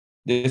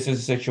 This is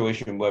a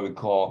situation where we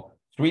call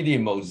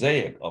 3D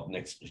mosaic of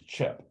next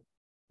chip.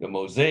 The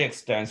mosaic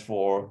stands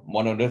for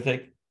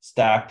monolithic,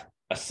 stacked,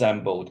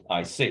 assembled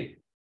IC.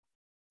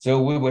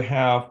 So we will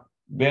have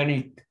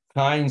many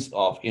kinds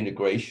of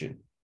integration.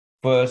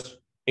 First,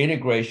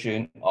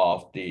 integration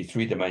of the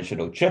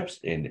three-dimensional chips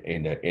in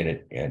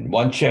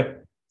one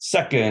chip.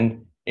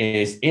 Second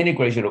is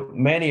integration of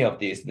many of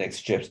these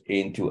next chips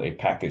into a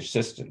package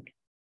system.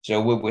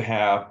 So we will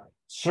have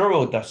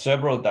several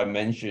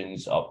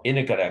dimensions of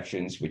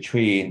interconnections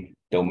between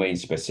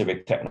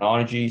domain-specific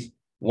technologies.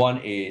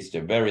 One is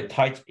the very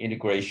tight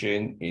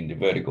integration in the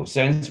vertical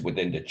sense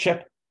within the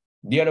chip.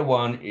 The other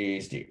one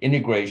is the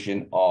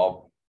integration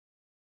of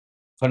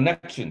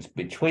connections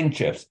between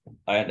chips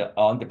and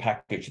on the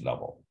package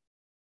level.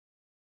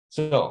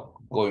 So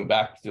going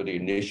back to the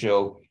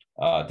initial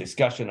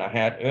discussion I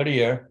had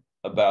earlier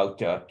about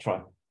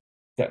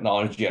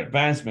technology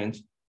advancement,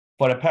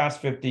 for the past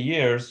 50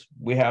 years,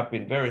 we have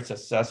been very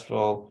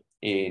successful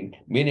in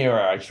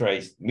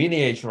miniaturizing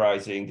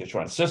the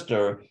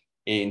transistor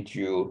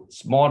into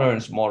smaller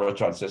and smaller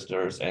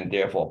transistors, and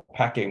therefore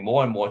packing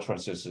more and more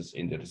transistors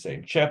into the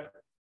same chip,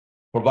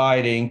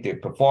 providing the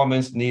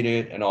performance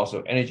needed and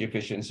also energy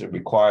efficiency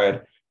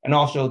required, and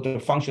also the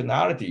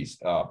functionalities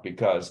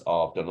because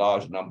of the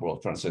large number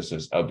of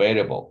transistors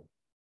available.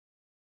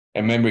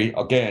 And memory,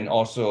 again,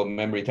 also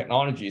memory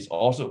technologies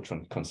also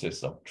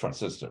consist of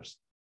transistors.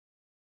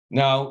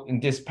 Now, in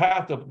this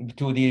path of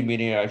 2D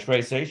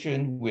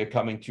miniaturization, we're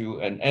coming to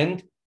an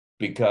end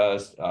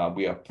because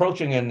we are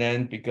approaching an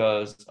end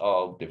because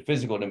of the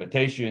physical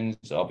limitations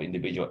of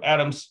individual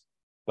atoms.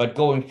 But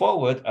going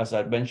forward, as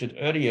I mentioned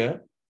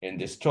earlier in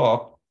this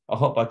talk, I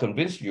hope I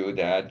convinced you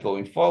that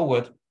going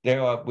forward,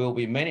 there will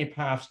be many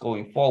paths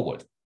going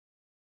forward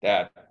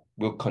that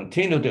will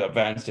continue to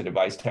advance the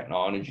device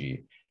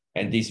technology.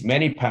 And these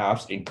many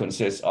paths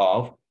consist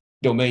of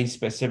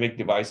domain-specific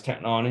device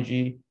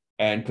technology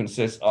and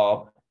consists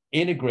of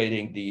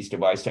integrating these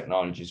device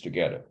technologies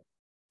together.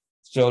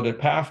 So the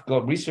path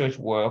of research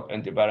work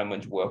and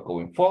development work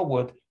going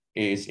forward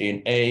is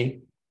in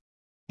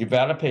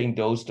developing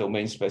those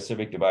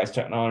domain-specific device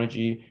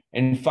technology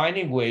and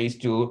finding ways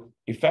to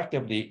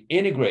effectively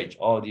integrate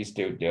all these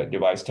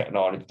device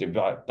technology,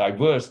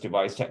 diverse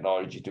device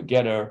technology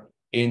together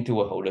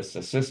into a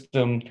holistic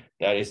system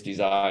that is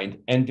designed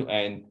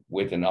end-to-end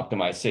with an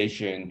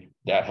optimization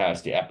that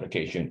has the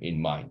application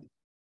in mind.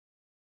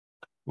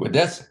 With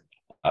this,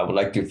 I would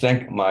like to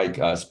thank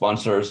my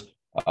sponsors.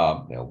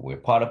 We're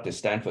part of the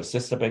Stanford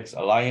SystemX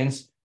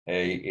Alliance,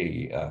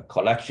 a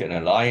collection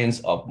alliance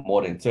of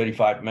more than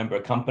 35 member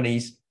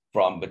companies,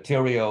 from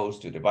materials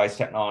to device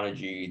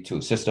technology to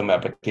system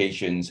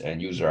applications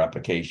and user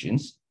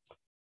applications.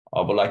 I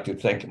would like to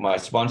thank my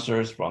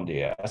sponsors from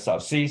the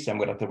SRC,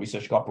 Semiconductor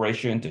Research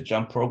Corporation, the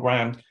JUMP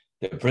program,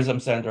 the PRISM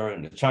Center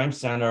and the CHIME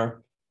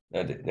Center,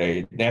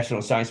 the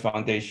National Science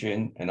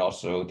Foundation, and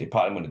also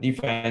Department of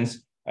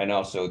Defense, and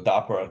also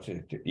DARPA,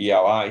 the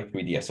ELI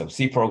 3D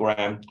SoC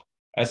program,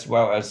 as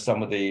well as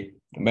some of the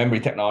memory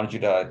technology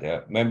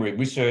memory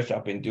research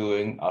I've been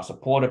doing are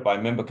supported by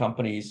member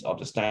companies of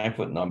the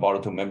Stanford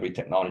Non-Volatile Memory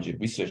Technology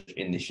Research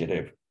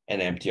Initiative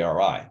and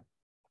MTRI. I'd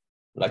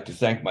like to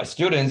thank my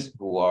students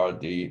who are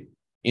the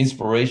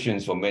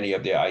inspirations for many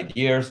of the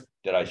ideas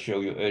that I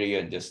showed you earlier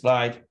in this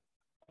slide,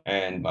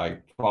 and my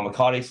former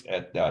colleagues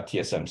at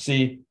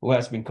TSMC who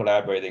has been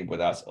collaborating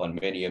with us on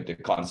many of the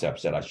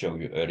concepts that I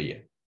showed you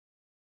earlier.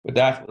 With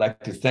that, I'd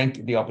like to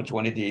thank the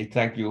opportunity.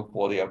 Thank you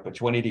for the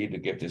opportunity to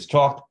give this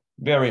talk.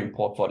 Very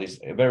important for this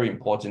very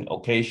important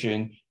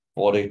occasion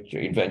for the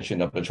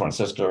invention of the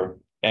transistor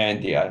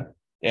and the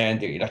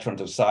Electron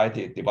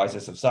Society,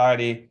 Devices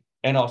Society,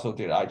 and also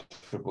the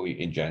IEEE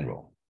in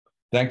general.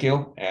 Thank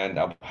you, and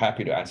I'm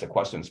happy to answer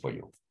questions for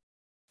you.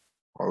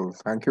 Well,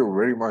 thank you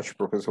very much,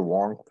 Professor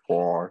Wong,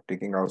 for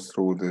taking us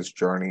through this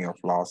journey of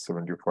last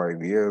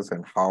 75 years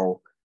and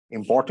how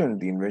important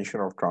the invention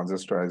of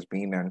transistor has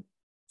been, and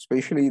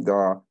especially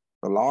the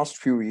last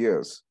few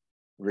years,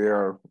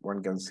 where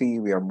one can see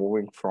we are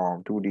moving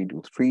from 2D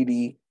to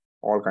 3D,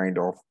 all kind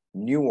of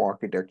new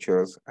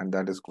architectures, and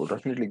that is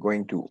definitely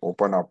going to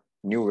open up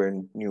new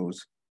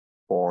avenues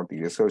for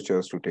the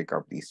researchers to take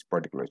up these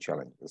particular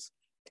challenges.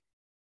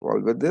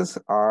 Well, with this,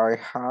 I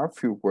have a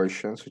few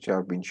questions which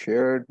have been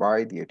shared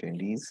by the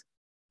attendees.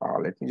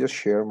 Let me just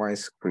share my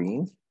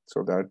screen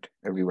so that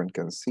everyone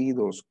can see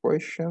those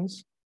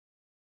questions.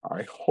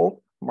 I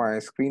hope my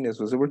screen is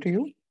visible to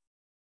you.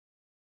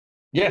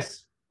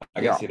 Yes,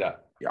 I can see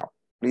that. Yeah,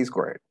 please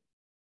go ahead.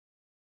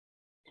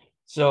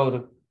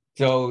 So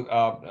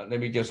let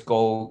me just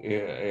go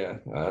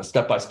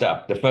step by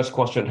step. The first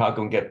question: how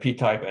can we get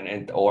P-type and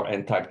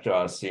N-type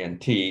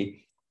CNT?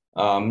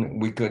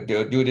 We could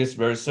do this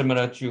very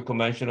similar to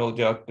conventional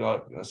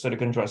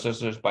silicon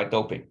transistors by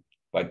doping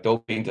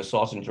the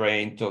source and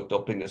drain,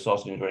 doping the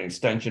source and drain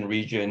extension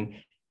region,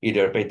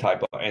 either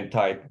P-type or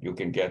N-type. You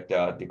can get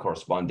the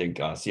corresponding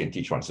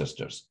CNT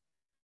transistors.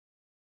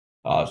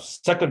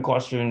 Second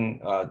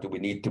question, do we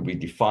need to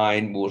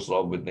redefine Moore's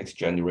law with next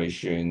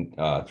generation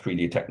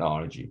 3D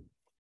technology?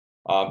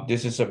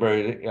 This is a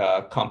very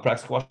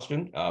complex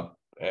question.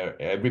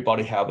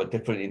 Everybody have a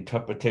different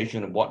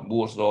interpretation of what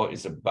Moore's law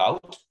is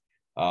about.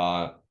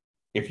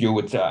 If you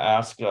would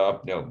ask,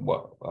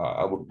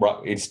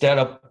 instead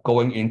of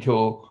going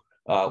into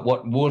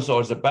what Moore's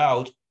law is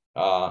about,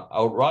 I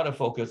would rather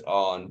focus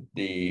on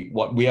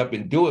what we have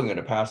been doing in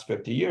the past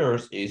 50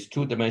 years is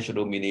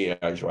two-dimensional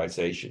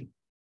miniaturization.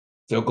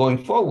 So going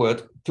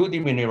forward,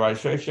 2D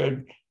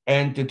miniaturization,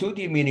 and the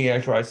 2D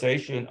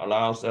miniaturization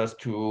allows us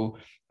to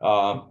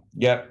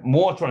get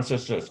more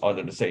transistors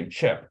under the same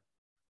chip.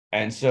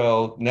 And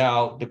so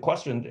now the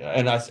question,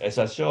 and as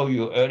I showed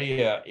you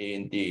earlier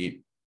in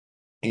the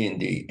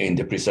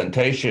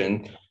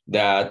presentation,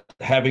 that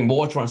having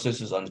more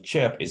transistors on the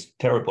chip is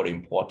terribly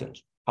important.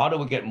 How do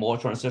we get more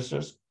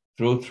transistors?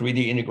 Through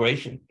 3D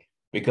integration,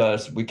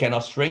 because we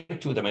cannot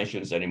shrink 2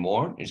 dimensions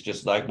anymore. It's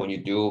just like when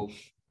you do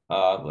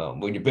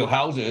when you build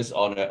houses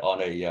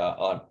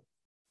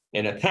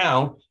in a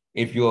town.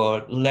 If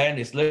your land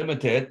is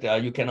limited,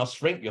 you cannot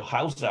shrink your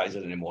house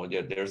sizes anymore.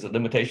 There's a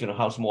limitation of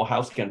how small a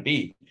house can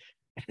be.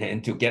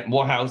 And to get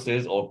more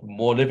houses or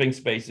more living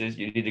spaces,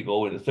 you need to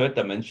go in the 3rd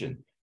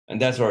dimension. And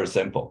that's very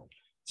simple.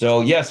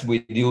 So yes, we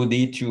do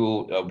need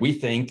to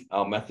rethink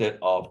our method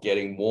of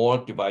getting more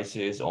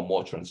devices or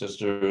more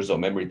transistors or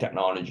memory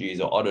technologies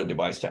or other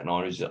device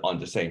technologies on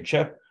the same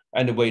chip.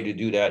 And the way to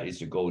do that is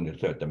to go in the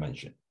 3rd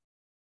dimension.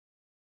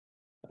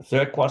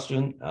 Third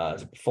question,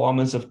 as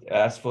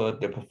for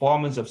the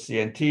performance of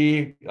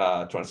CNT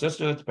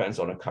transistors depends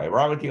on the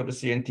chirality of the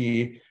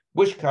CNT.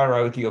 Which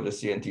chirality of the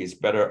CNT is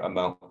better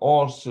among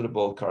all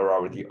suitable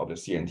chirality of the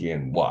CNT,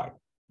 and why?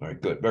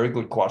 Very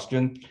good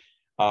question.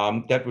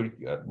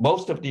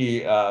 Most of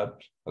the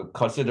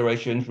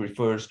considerations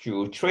refers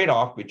to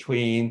trade-off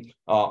between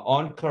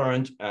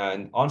on-current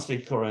and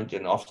on-state current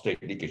and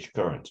off-state leakage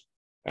current.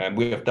 And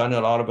we have done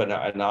a lot of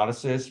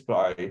analysis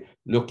by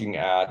looking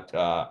at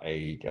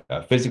a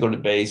physically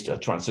based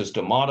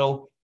transistor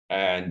model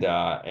and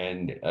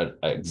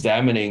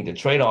examining the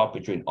trade-off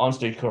between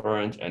on-state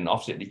current and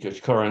off-state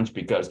leakage current,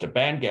 because the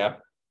band gap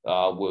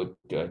would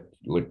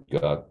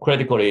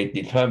critically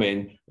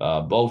determine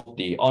both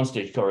the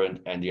on-state current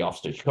and the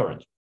off-state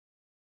current.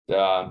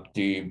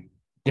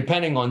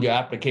 Depending on the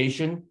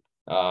application,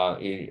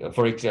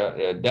 for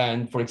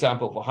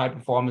example, for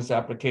high-performance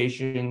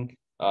application,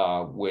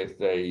 with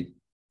the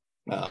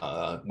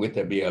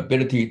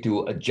ability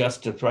to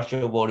adjust the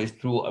threshold voltage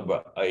through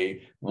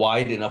a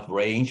wide enough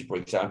range, for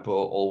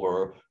example,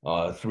 over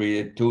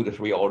 2 to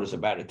 3 orders of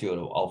magnitude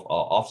of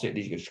offset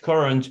leakage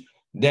current,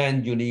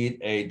 then you need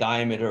a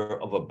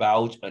diameter of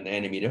about 1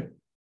 nanometer.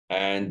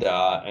 And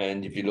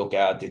if you look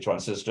at the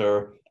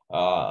transistor,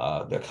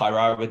 the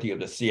chirality of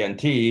the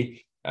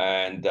CNT,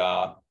 and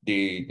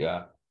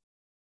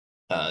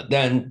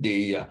then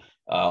the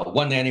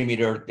 1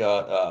 nanometer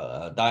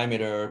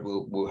diameter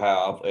will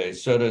have a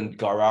certain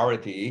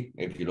chirality.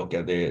 If you look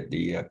at the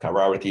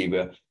chirality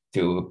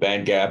to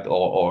band gap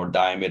or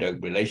diameter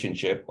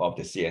relationship of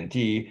the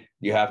CNT,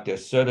 you have the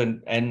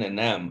certain N and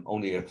M,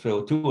 only a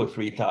 2 or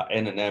 3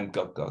 N and M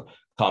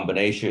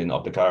combination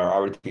of the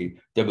chirality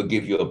that will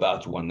give you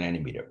about 1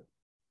 nanometer.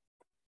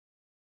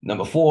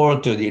 Number 4,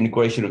 to the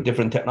integration of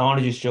different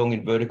technologies shown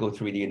in vertical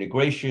 3D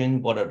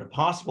integration. What are the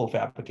possible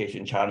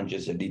fabrication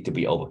challenges that need to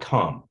be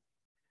overcome?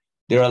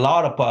 There are a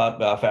lot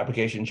of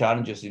fabrication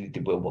challenges that need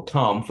to be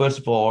overcome. First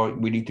of all,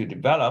 we need to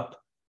develop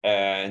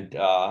a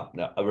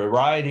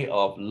variety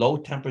of low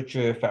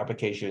temperature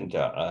fabrication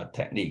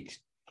techniques.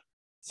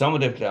 Some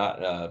of the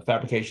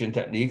fabrication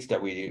techniques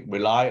that we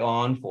rely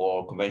on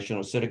for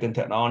conventional silicon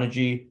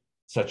technology,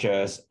 such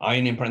as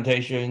ion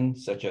implantation,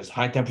 such as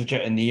high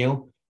temperature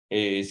anneal,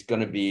 is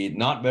going to be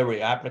not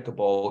very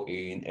applicable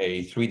in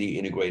a 3D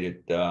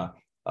integrated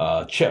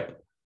chip.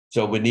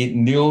 So we need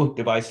new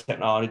device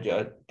technology,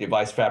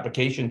 device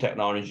fabrication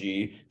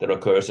technology that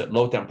occurs at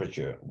low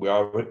temperature. We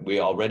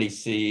already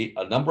see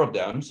a number of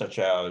them, such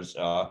as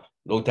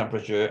low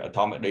temperature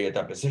atomic layer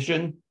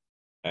deposition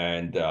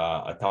and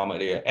atomic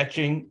layer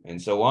etching, and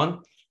so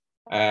on.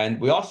 And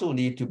we also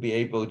need to be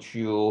able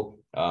to,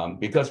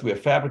 because we're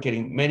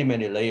fabricating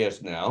many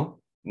layers now,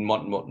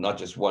 not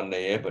just 1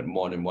 layer, but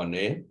more than 1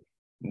 layer,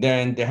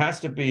 then there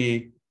has to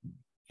be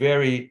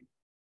very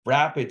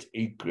rapid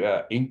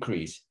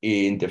increase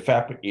in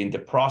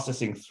the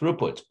processing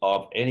throughput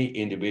of any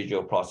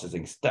individual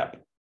processing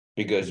step,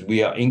 because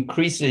we are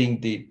increasing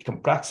the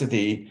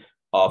complexity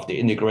of the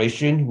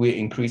integration. We're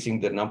increasing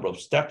the number of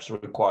steps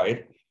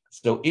required.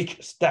 So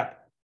each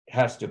step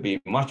has to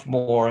be much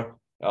more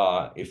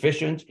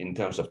efficient in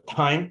terms of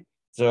time.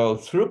 So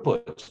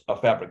throughput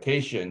of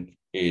fabrication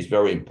is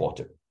very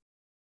important.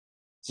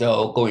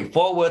 So going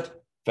forward,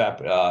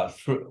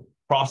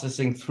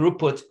 processing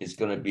throughput is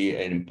going to be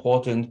an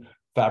important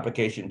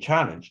fabrication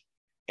challenge.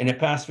 In the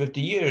past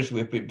 50 years,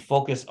 we've been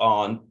focused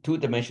on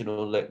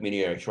two-dimensional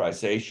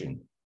miniaturization.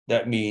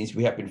 That means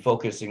we have been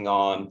focusing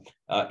on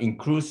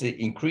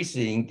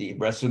increasing the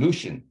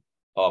resolution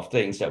of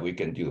things that we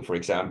can do. For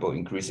example,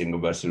 increasing the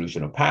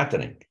resolution of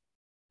patterning.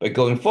 But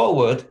going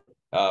forward,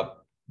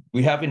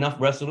 we have enough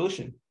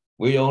resolution.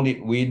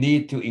 We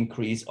need to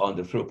increase on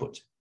the throughput.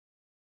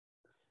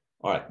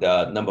 All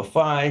right, number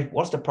 5,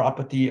 what's the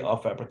property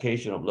of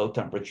fabrication of low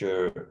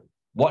temperature?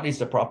 What is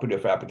the property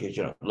of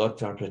fabrication of low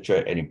temperature?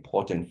 An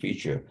important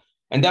feature.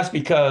 And that's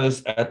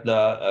because at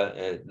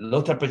the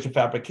low temperature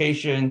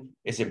fabrication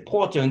is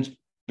important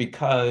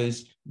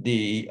because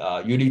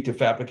you need to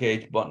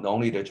fabricate not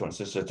only the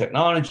transistor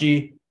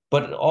technology,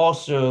 but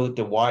also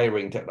the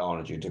wiring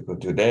technology.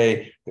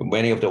 Today,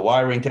 many of the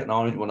wiring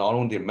technology, well, not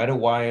only the metal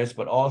wires,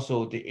 but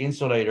also the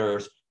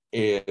insulators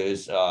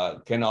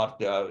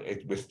cannot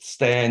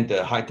withstand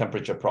the high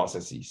temperature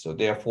processes. So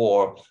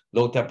therefore,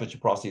 low temperature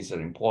processes are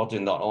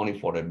important not only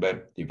for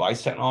the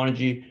device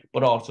technology,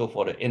 but also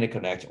for the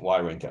interconnect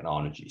wiring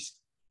technologies.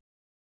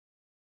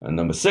 And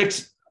number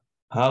 6,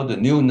 how the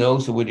new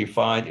nodes will be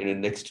defined in the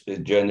next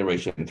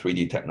generation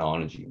 3D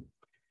technology.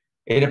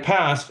 In the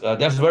past,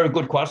 that's a very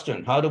good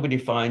question. How do we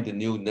define the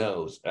new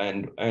nodes?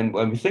 And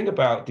when we think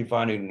about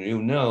defining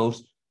new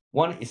nodes,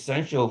 one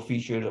essential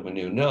feature of a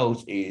new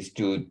node is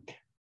to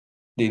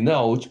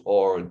denote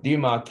or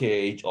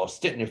demarcate or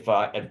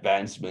signify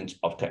advancement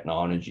of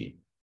technology.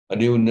 A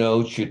new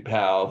node should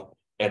have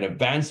an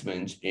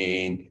advancement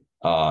in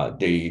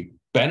the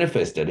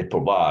benefits that it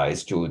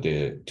provides to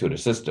the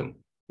system.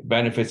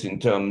 Benefits in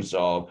terms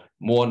of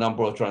more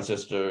number of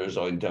transistors,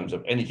 or in terms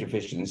of energy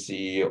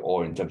efficiency,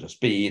 or in terms of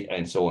speed,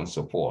 and so on and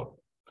so forth.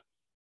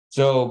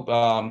 So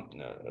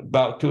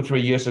about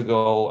 2-3 years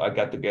ago, I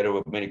got together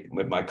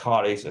with my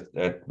colleagues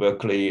at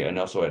Berkeley and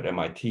also at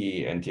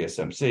MIT and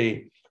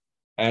TSMC,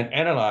 and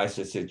analyze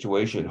the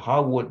situation.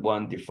 How would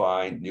one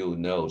define new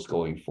nodes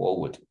going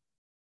forward?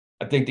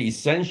 I think the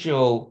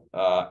essential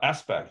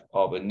aspect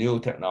of a new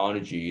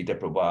technology that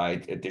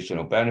provides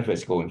additional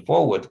benefits going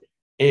forward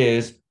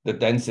is the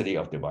density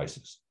of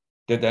devices,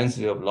 the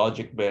density of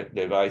logic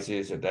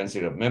devices, the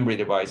density of memory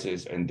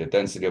devices, and the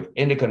density of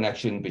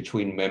interconnection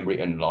between memory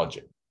and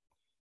logic.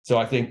 So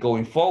I think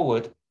going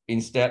forward,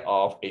 instead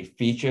of a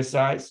feature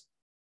size,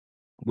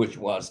 which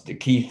was the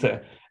key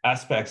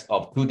aspects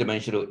of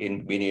two-dimensional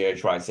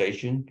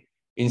miniaturization,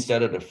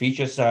 instead of the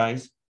feature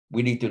size,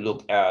 we need to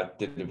look at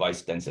the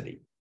device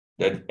density.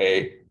 That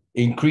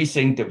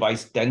increasing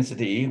device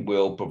density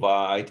will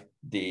provide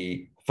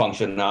the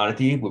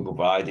functionality, will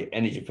provide the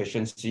energy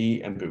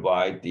efficiency, and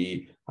provide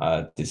the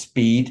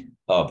speed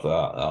of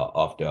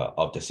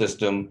the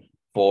system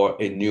for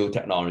a new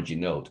technology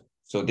node.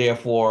 So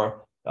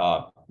therefore,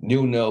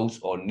 new nodes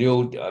or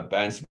new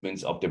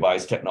advancements of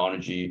device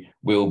technology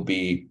will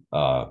be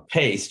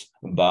paced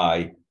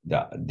by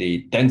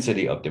the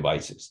density of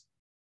devices.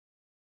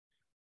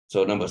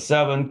 So number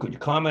 7, could you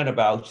comment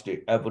about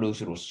the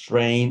evolution of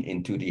strain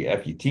into the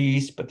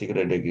FETs,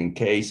 particularly in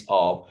case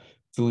of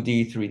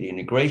 2D, 3D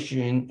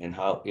integration, and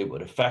how it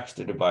would affect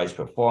the device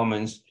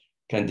performance?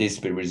 Can this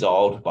be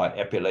resolved by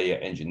epi-layer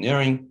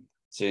engineering?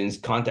 Since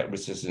contact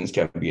resistance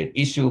can be an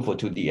issue for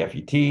 2D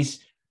FETs,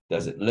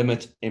 does it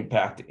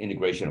impact the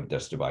integration of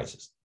those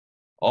devices?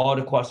 All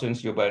the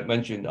questions you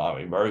mentioned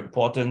are very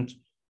important.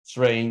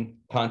 Strain,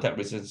 contact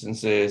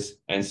resistances,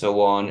 and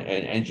so on,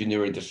 and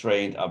engineering the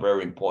strain are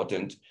very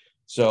important.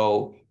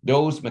 So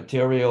those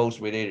materials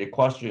related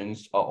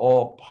questions are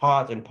all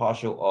part and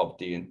parcel of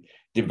the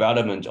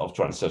development of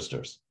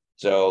transistors.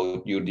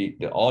 So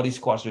all these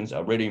questions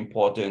are really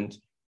important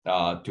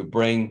to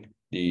bring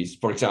these,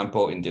 for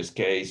example, in this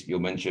case, you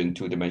mentioned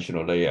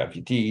two-dimensional layer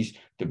FETs,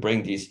 to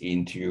bring these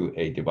into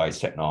a device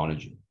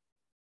technology.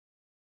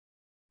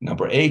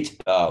 Number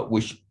 8,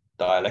 which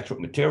dielectric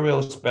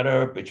materials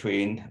better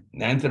between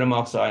lanthanum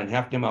oxide and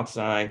hafnium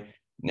oxide?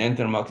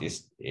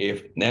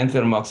 If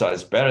lanthanum oxide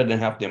is better than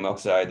hafnium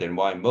oxide, then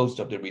why most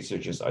of the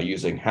researchers are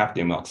using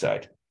hafnium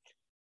oxide?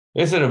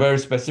 These are very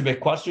specific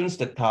questions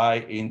that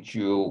tie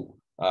into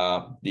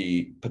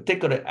the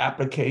particular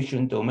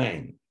application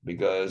domain,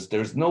 because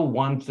there's no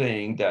one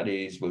thing that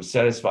will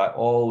satisfy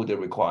all the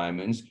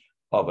requirements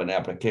of an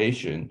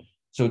application.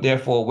 So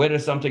therefore, whether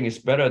something is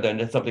better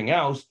than something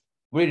else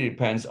really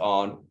depends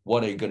on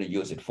what are you going to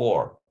use it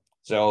for.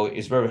 So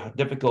it's very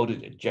difficult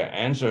to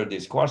answer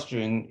this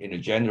question in a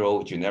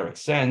generic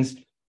sense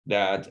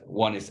that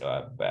one is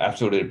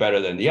absolutely better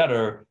than the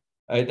other.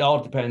 It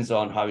all depends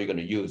on how you're going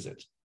to use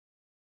it.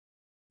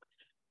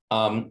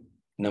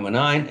 Number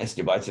 9, as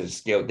devices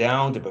scale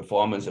down, the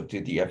performance of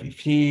 2D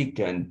FET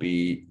can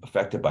be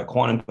affected by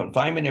quantum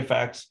confinement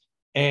effects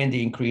and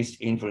the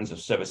increased influence of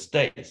surface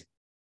states.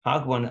 How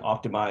can one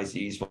optimize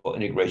these for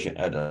integration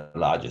at a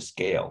larger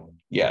scale?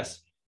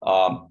 Yes.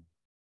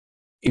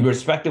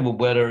 irrespective of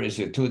whether it's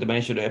a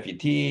two-dimensional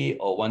FET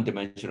or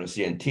one-dimensional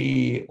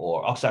CNT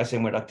or oxide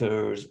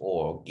semiconductors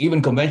or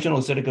even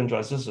conventional silicon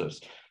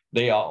transistors,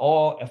 they are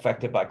all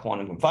affected by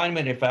quantum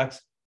confinement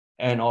effects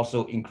and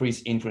also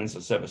increased influence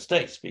of surface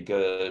states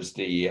because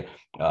the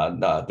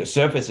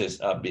surfaces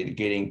are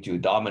beginning to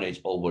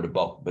dominate over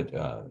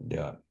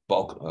the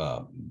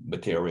bulk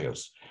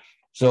materials.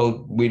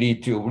 So we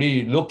need to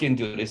really look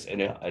into this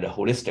in a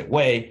holistic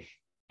way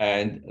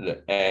and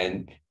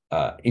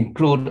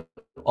include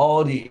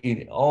all the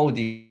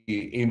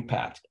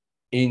impact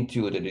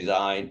into the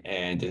design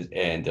and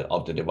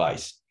of the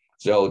device.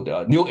 So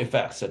the new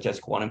effects such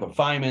as quantum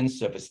confinement,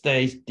 surface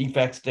states,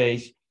 defect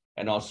states,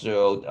 and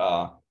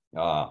also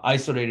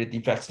isolated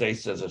defect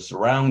states as a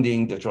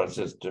surrounding the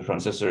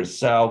transistor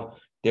itself,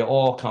 they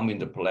all come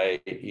into play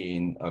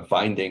in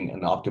finding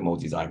an optimal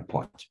design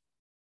point.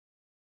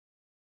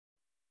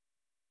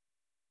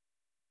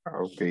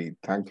 Okay,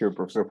 thank you,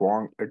 Professor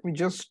Wong. Let me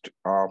just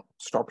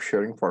stop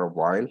sharing for a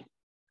while.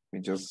 Let me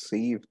just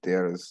see if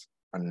there is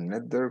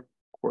another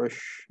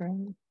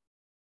question.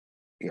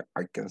 Yeah,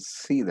 I can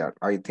see that.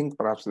 I think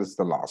perhaps this is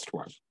the last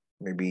one.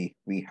 Maybe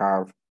we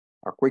have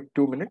a quick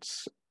 2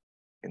 minutes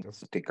and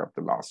just take up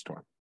the last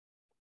one.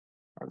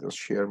 I'll just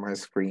share my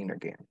screen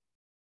again.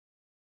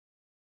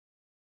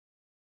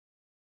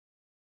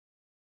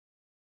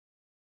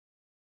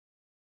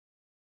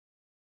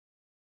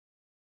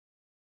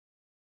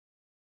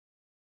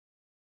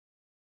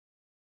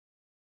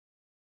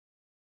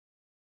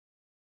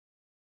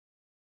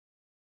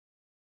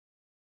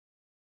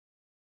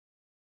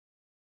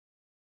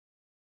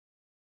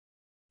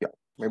 Yeah,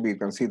 maybe you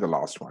can see the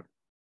last one.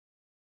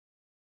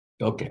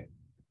 Okay.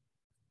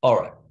 All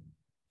right.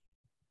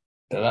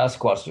 The last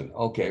question.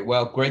 Okay.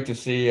 Well, great to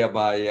see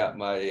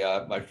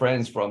my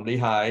friends from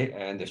Lehigh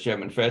and the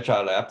Sherman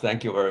Fairchild Lab.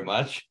 Thank you very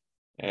much,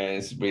 and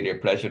it's really a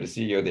pleasure to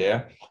see you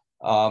there.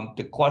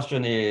 The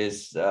question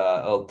is,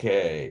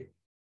 okay,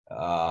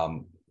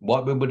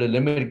 what will be the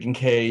limiting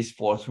case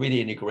for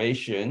 3D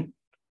integration,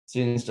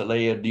 since the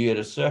layer near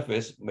the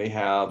surface may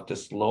have the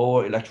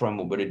slower electron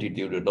mobility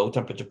due to low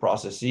temperature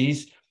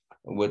processes,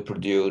 would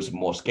produce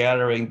more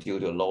scattering due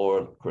to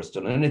lower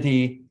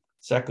crystallinity?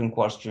 Second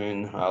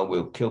question, how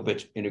will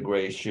qubit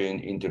integration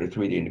into the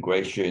 3D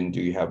integration? Do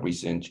you have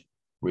recent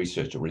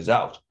research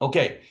results?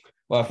 Okay,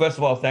 well, first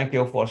of all, thank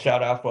you for a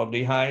shout out from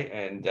Lehigh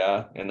and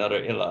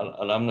another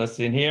alumnus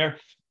in here.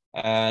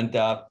 And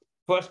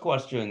first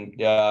question,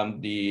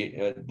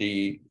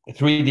 the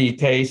 3D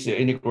case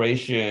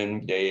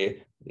integration,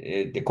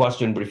 the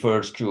question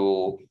refers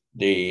to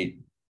the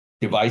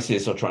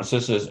devices or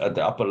transistors at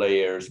the upper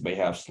layers may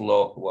have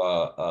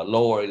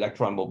lower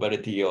electron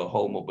mobility or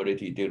hole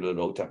mobility due to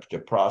low temperature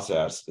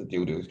process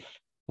due to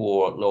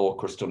poor lower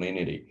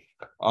crystallinity.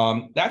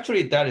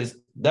 Actually, that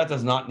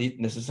does not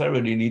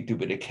necessarily need to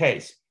be the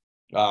case.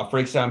 For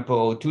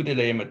example, 2D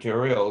layer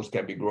materials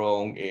can be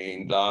grown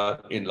in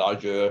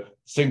larger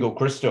single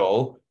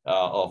crystal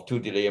of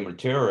 2D layer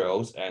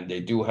materials, and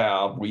they do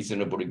have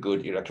reasonably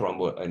good electron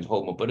and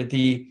hole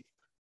mobility.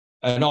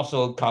 And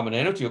also common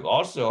nanotube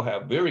also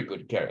have very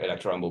good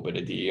electron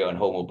mobility and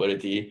hole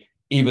mobility,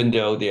 even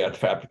though they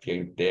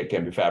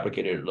can be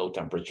fabricated at low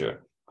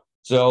temperature.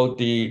 So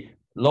the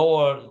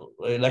lower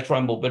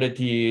electron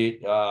mobility,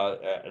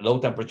 low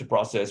temperature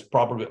process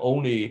probably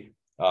only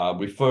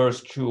refers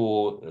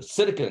to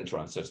silicon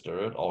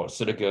transistor or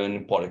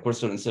silicon,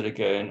 polycrystalline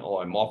silicon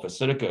or amorphous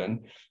silicon.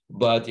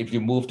 But if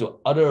you move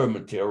to other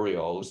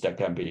materials that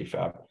can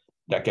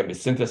be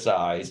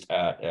synthesized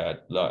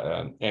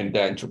and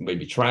then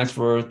maybe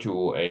transferred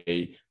to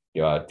a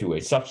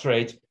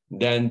substrate,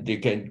 then they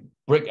can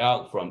break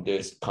out from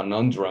this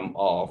conundrum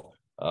of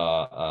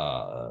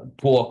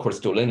poor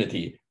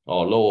crystallinity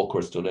or lower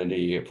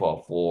crystallinity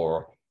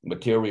for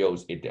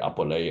materials in the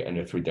upper layer and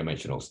the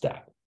three-dimensional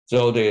stack.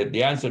 So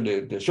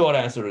the short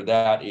answer to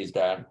that is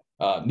that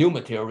new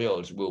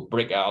materials will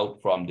break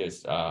out from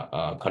this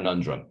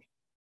conundrum.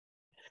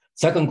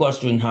 Second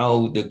question,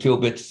 how the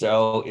qubit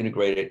cell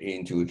integrated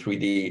into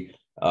 3D?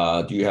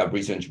 Do you have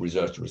recent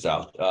research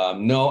results?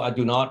 No, I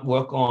do not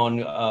work on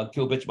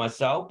qubits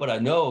myself, but I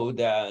know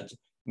that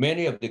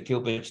many of the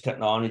qubit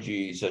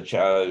technologies, such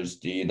as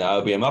the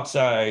IBM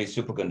oxide,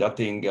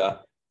 superconducting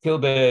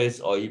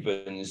qubits, or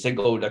even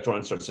single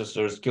electron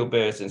transistors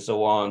qubits, and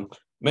so on,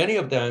 many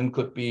of them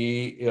could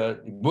be,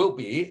 will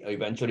be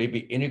eventually be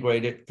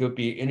integrated, could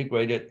be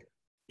integrated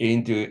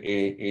in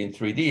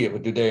 3D.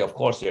 But today, of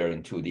course, they're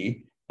in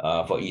 2D.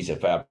 For ease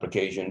of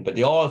fabrication, but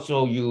they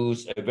also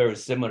use a very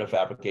similar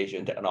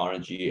fabrication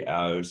technology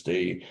as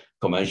the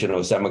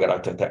conventional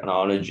semiconductor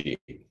technology.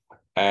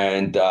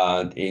 And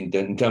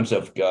in terms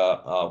of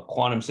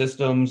quantum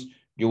systems,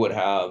 you would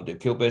have the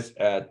qubits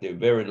at the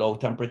very low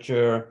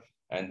temperature,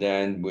 and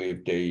then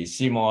with the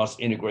CMOS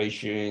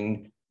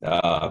integration,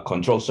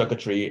 control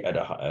circuitry at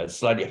a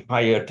slightly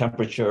higher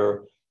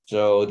temperature.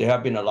 So there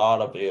have been a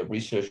lot of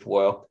research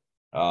work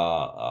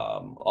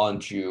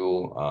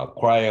onto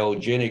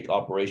cryogenic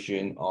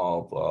operation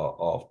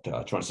of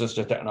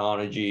transistor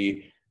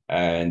technology.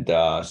 And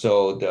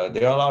so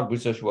there are a lot of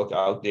research work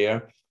out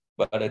there.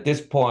 But at this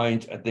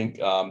point, I think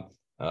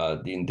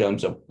in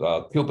terms of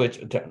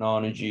qubit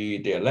technology,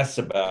 they're less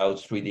about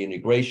 3D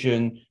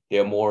integration.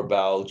 They're more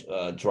about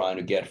trying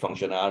to get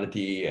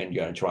functionality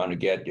and trying to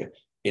get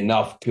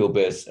enough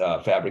qubits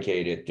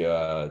fabricated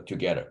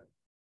together.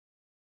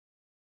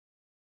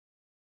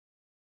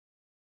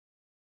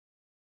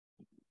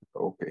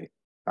 Okay,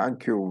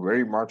 thank you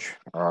very much,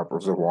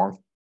 Professor Wong,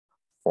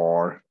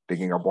 for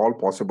taking up all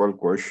possible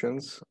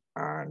questions.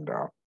 And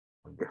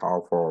on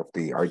behalf of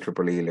the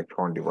IEEE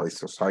Electron Device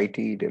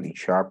Society, Delhi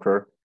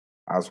chapter,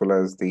 as well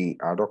as the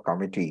ad hoc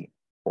committee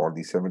for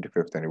the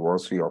 75th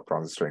anniversary of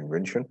transistor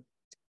invention,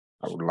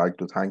 I would like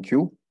to thank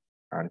you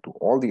and to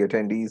all the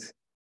attendees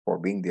for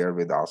being there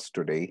with us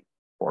today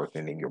for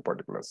attending your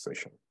particular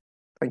session.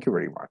 Thank you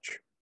very much.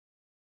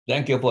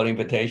 Thank you for the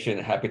invitation.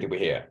 Happy to be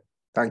here.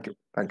 Thank you.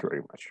 Thank you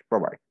very much.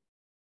 Bye-bye.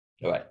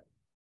 All right.